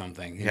goggles or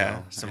something. You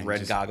know, some and red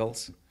just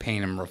goggles.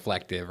 Paint them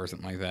reflective or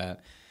something like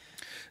that.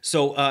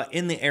 So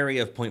in the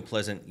area of Point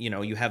Pleasant,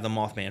 you have the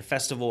Mothman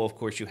Festival. Of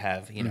course, you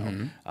have,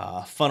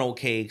 funnel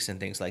cakes and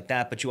things like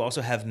that. But you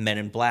also have men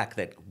in black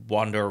that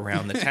wander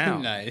around the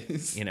town.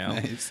 Nice.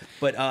 Nice.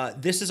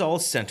 But this is all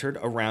centered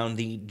around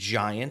the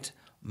giant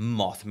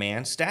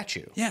Mothman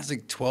statue. Yeah, it's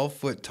like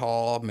 12-foot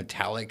tall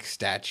metallic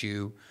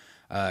statue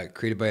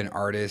created by an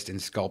artist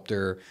and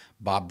sculptor,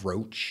 Bob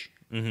Roach.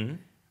 And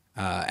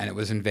it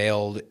was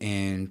unveiled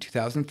in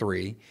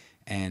 2003.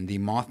 And the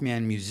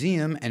Mothman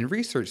Museum and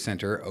Research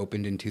Center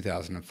opened in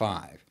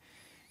 2005.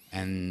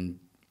 And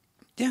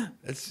yeah,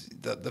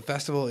 the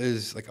festival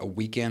is like a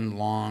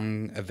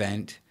weekend-long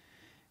event,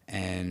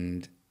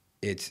 and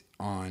it's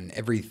on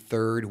every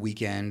third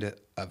weekend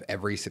of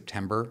every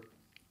September,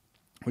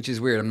 which is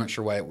weird. I'm not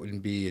sure why it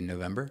wouldn't be in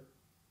November.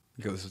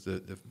 It goes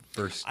the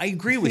first. I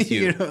agree with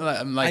you.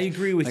 I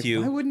agree with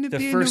you. Why wouldn't it the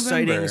be in first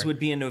November? sightings would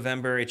be in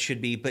November. It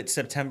should be, but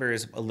September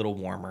is a little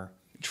warmer.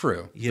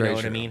 True. You know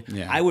what I mean?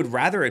 Yeah. I would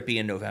rather it be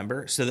in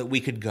November so that we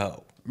could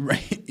go.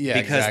 Right.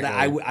 Yeah. Because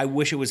exactly. I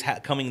wish it was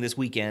coming this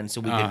weekend so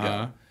we could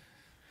go.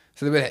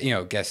 So they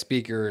would, guest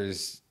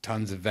speakers,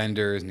 tons of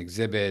vendors and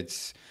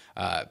exhibits.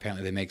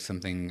 Apparently, they make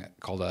something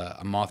called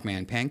a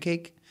Mothman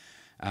pancake,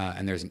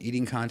 and there's an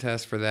eating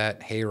contest for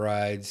that. Hay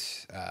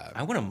rides.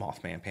 I want a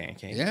Mothman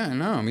pancake. Yeah, I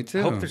know. Me too.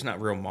 I hope there's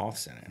not real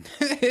moths in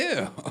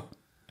it.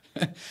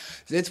 Ew.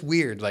 It's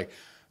weird. Like,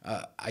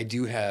 I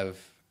do have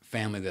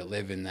family that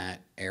live in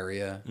that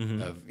area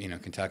of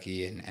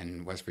Kentucky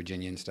and West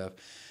Virginia and stuff.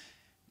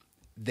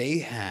 They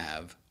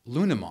have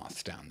Luna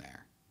moths down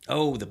there.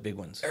 Oh, the big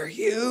ones. They're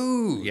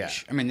huge. Yeah.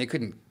 I mean, they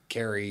couldn't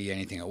carry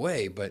anything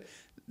away, but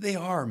they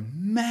are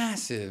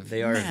massive.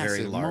 They are massive a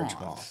very large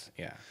moths. moth.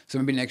 Yeah. So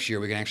maybe next year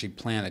we can actually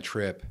plan a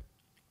trip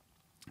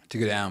to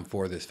go down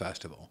for this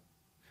festival.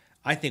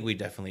 I think we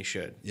definitely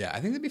should. Yeah,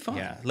 I think that'd be fun.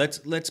 Yeah,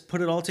 let's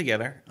put it all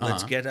together.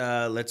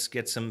 Let's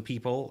get some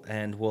people,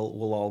 and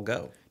we'll all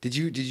go. Did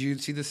you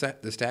see the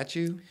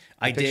statue?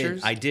 I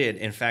did.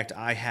 In fact,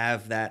 I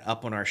have that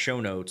up on our show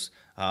notes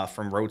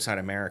from Roadside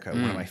America,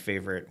 one of my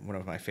favorite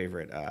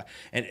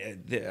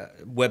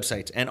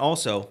websites, and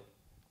also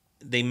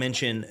they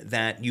mention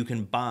that you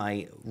can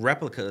buy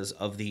replicas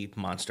of the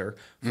monster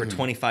for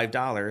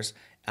 $25,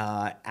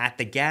 at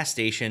the gas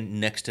station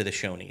next to the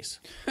Shoney's.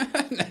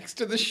 Next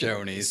to the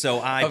Shoney's. So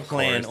I Of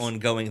plan course. on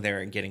going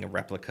there and getting a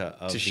replica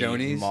of To the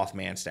Shoney's?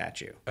 Mothman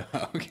statue.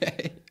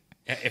 Okay.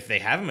 If they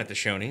have them at the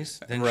Shoney's,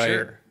 then Right.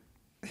 sure.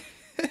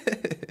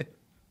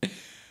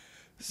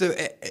 So,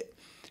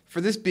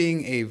 for this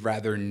being a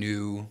rather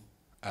new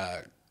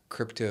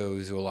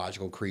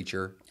cryptozoological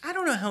creature, I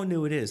don't know how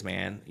new it is,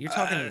 man. You're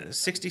talking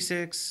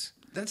 66.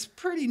 that's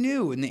pretty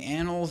new in the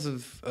annals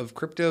of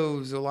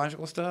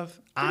cryptozoological stuff.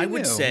 I Pretty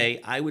would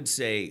new.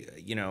 say,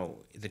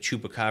 the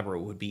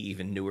chupacabra would be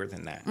even newer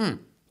than that.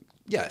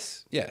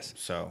 Yes.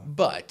 So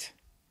But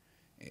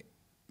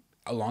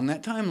along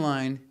that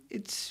timeline,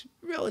 it's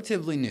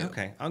relatively new.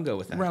 okay, I'll go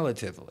with that.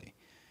 Relatively.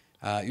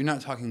 You're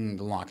not talking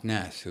the Loch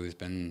Ness, who has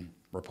been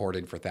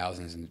reported for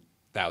thousands and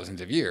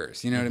thousands of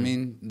years. You know what I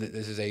mean?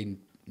 This is a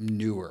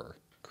newer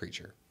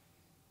creature.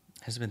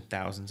 Has it been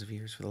thousands of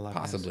years for the Loch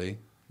Ness? Possibly.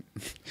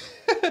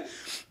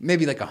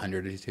 Maybe like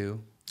 100 or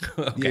two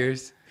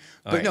years.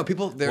 All But right. no,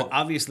 people... Well,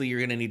 obviously, you're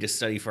going to need to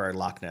study for our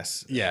Loch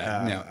Ness.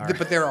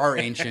 But there are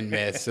ancient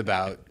myths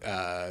about,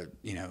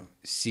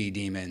 sea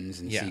demons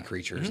and Yeah. sea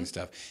creatures and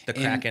stuff. The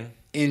Kraken.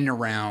 In and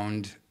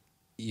around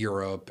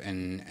Europe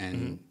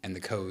and the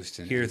coast.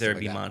 And Here and there stuff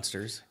like be that.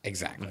 monsters.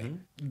 Exactly.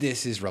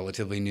 This is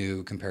relatively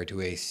new compared to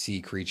a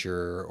sea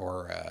creature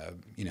or a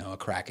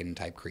kraken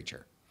type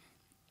creature.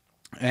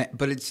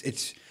 But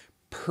it's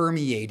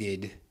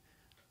permeated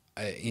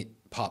in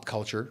pop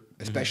culture,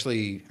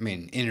 especially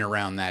in and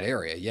around that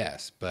area.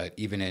 Yes, but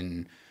even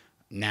in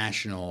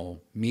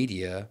national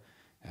media,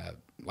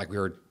 like we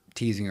were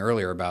teasing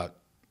earlier about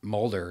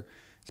Mulder,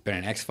 it's been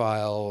in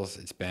X-Files.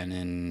 It's been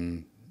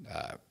in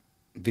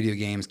video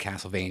games,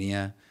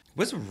 Castlevania.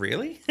 Was it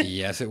really?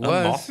 Yes, it A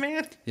was.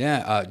 Mothman?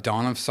 Yeah,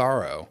 Dawn of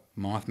Sorrow.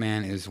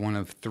 Mothman is one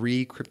of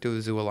 3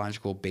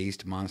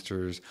 cryptozoological-based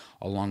monsters,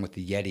 along with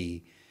the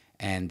Yeti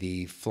and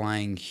the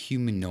flying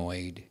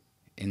humanoid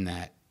in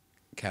that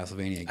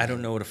Castlevania game. I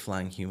don't know what a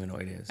flying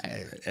humanoid is.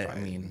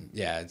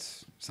 Yeah,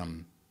 it's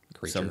some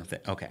creature. something.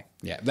 Okay.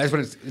 Yeah, that's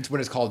what it's what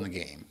it's called in the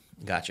game.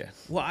 Gotcha.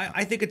 Well,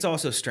 I think it's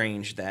also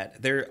strange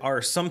that there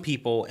are some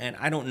people, and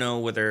I don't know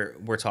whether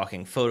we're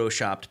talking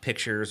photoshopped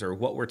pictures or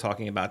what we're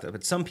talking about,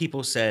 but some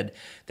people said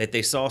that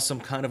they saw some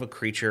kind of a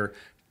creature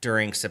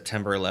during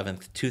September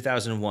 11th,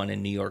 2001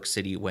 in New York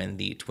City when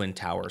the Twin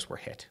Towers were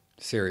hit.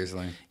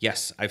 Seriously.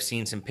 Yes, I've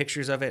seen some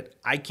pictures of it.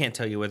 I can't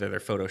tell you whether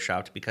they're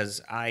photoshopped because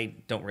I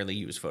don't really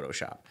use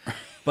Photoshop.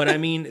 But I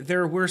mean,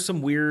 there were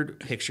some weird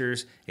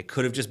pictures. It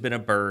could have just been a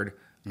bird.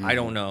 I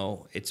don't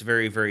know. It's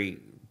very, very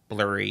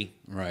blurry.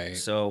 Right.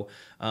 So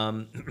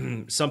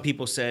some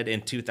people said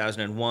in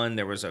 2001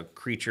 there was a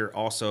creature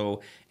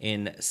also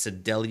in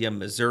Sedalia,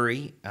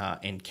 Missouri,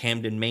 in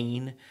Camden,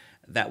 Maine,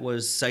 that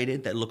was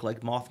sighted that looked like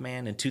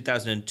Mothman. In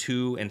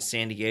 2002 in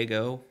San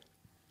Diego.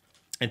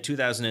 In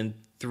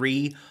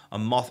 2003, a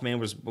Mothman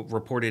was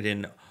reported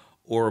in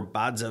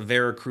Orbaza,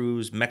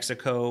 Veracruz,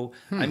 Mexico.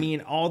 I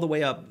mean, all the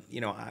way up,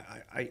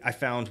 I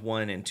found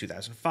one in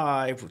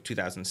 2005,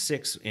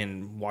 2006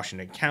 in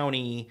Washington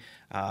County,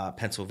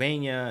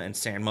 Pennsylvania, and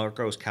San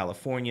Marcos,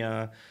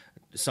 California.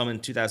 Some in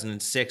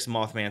 2006,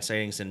 Mothman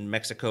sightings in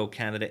Mexico,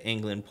 Canada,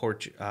 England,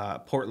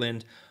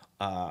 Portland,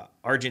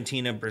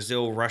 Argentina,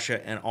 Brazil,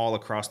 Russia, and all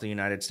across the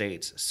United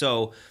States.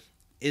 So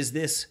is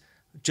this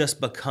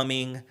just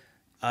becoming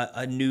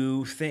a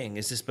new thing?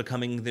 Is this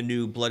becoming the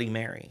new Bloody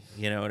Mary?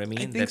 You know what I mean?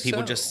 think That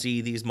people so. just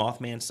see these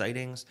Mothman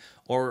sightings,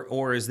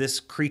 or is this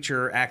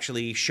creature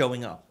actually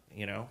showing up?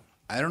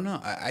 I don't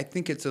know. I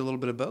think it's a little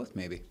bit of both,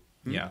 maybe.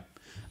 Yeah.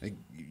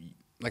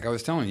 Like I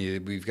was telling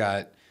you, we've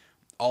got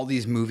all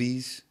these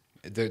movies.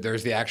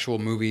 There's the actual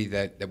movie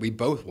that we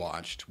both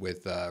watched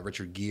with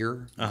Richard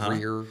Gere.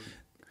 Greer.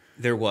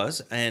 There was,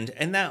 and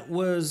that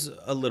was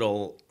a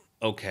little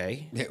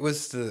okay. It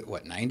was the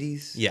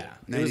 90s? Yeah,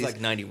 it was 90s?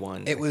 like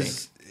 91. It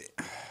was,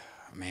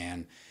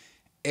 man,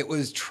 it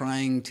was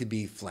trying to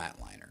be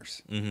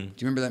Flatliners. Do you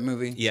remember that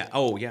movie? Yeah.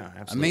 Oh, yeah.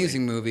 Absolutely.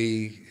 Amazing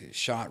movie,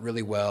 shot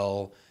really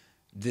well.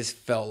 This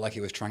felt like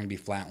it was trying to be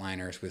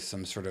Flatliners with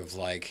some sort of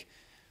like,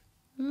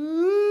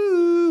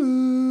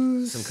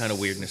 Some kind of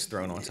weirdness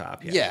thrown on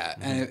top. Yeah. yeah,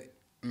 and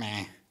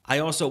meh. I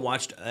also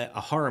watched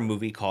a horror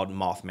movie called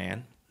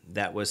Mothman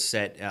that was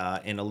set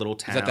in a little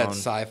town. Is that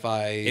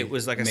sci-fi? It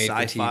was like a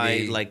made-for-TV?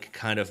 sci-fi like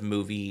kind of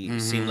movie.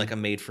 Seemed like a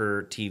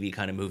made-for-TV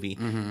kind of movie,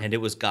 and it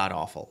was god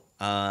awful.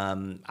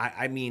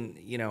 I mean,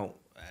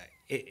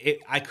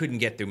 I couldn't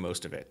get through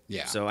most of it.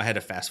 Yeah. So I had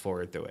to fast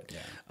forward through it.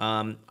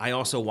 Yeah. I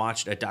also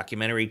watched a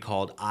documentary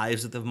called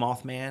Eyes of the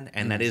Mothman,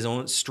 and that is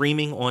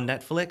streaming on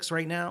Netflix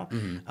right now.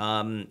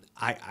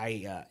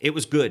 It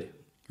was good.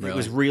 It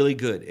was really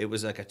good. It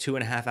was like a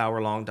 2.5 hour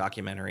long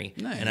documentary,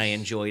 and I Nice.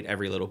 enjoyed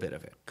every little bit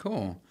of it.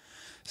 Cool.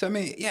 So I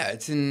mean, yeah,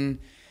 it's in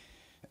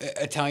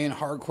Italian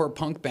hardcore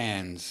punk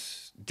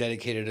bands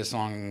dedicated a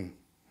song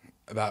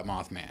about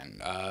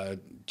Mothman.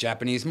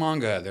 Japanese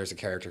manga, there's a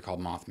character called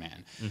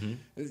Mothman.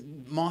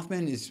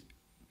 Mothman is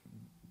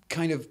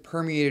kind of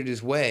permeated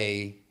his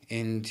way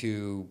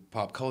into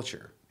pop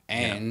culture,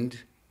 and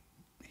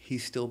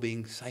he's still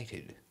being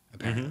cited,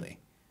 apparently.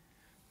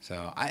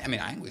 So I mean,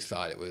 I always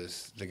thought it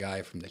was the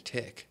guy from The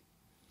Tick,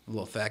 the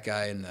little fat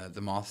guy in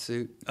the moth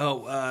suit.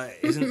 Oh,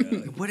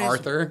 isn't what is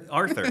Arthur?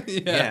 Arthur.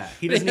 Yeah.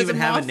 He But doesn't has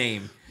even have a moth-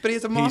 name. But he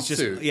has a moth He's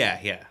just suit.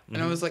 yeah.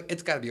 And I was like,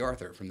 it's got to be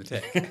Arthur from The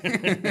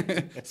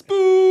Tick.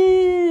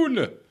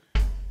 Spoon.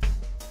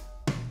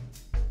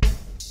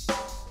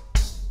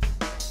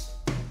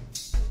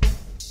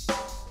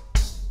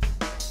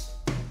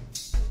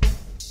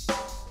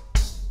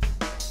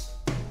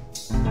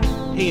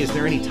 Hey, is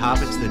there any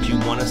topics that you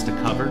want us to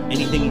cover?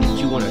 Anything that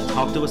you want to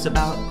talk to us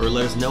about or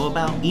let us know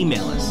about?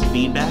 Email us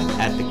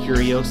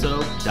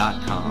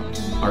feedback@thecurioso.com.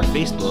 Our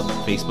Facebook,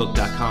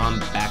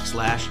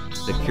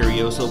 facebook.com/The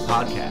Curioso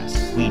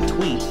Podcast. We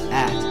tweet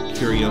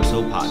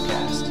 @Curioso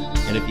Podcast.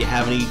 And if you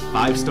have any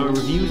 5-star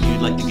reviews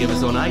you'd like to give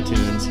us on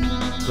iTunes,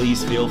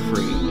 please feel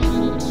free.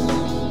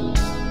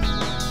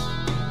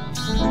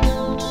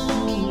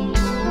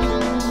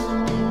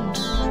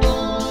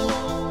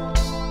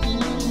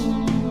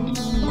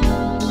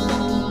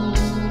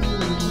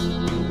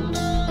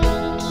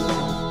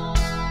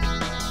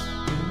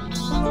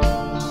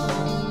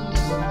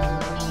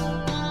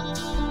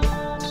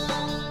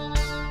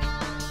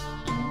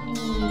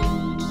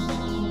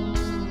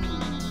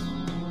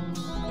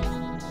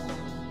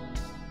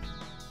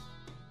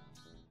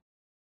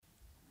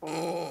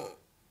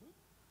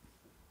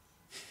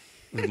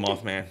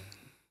 Mothman.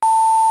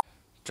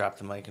 Drop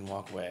the mic and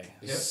walk away.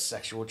 Yep.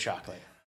 Sexual chocolate.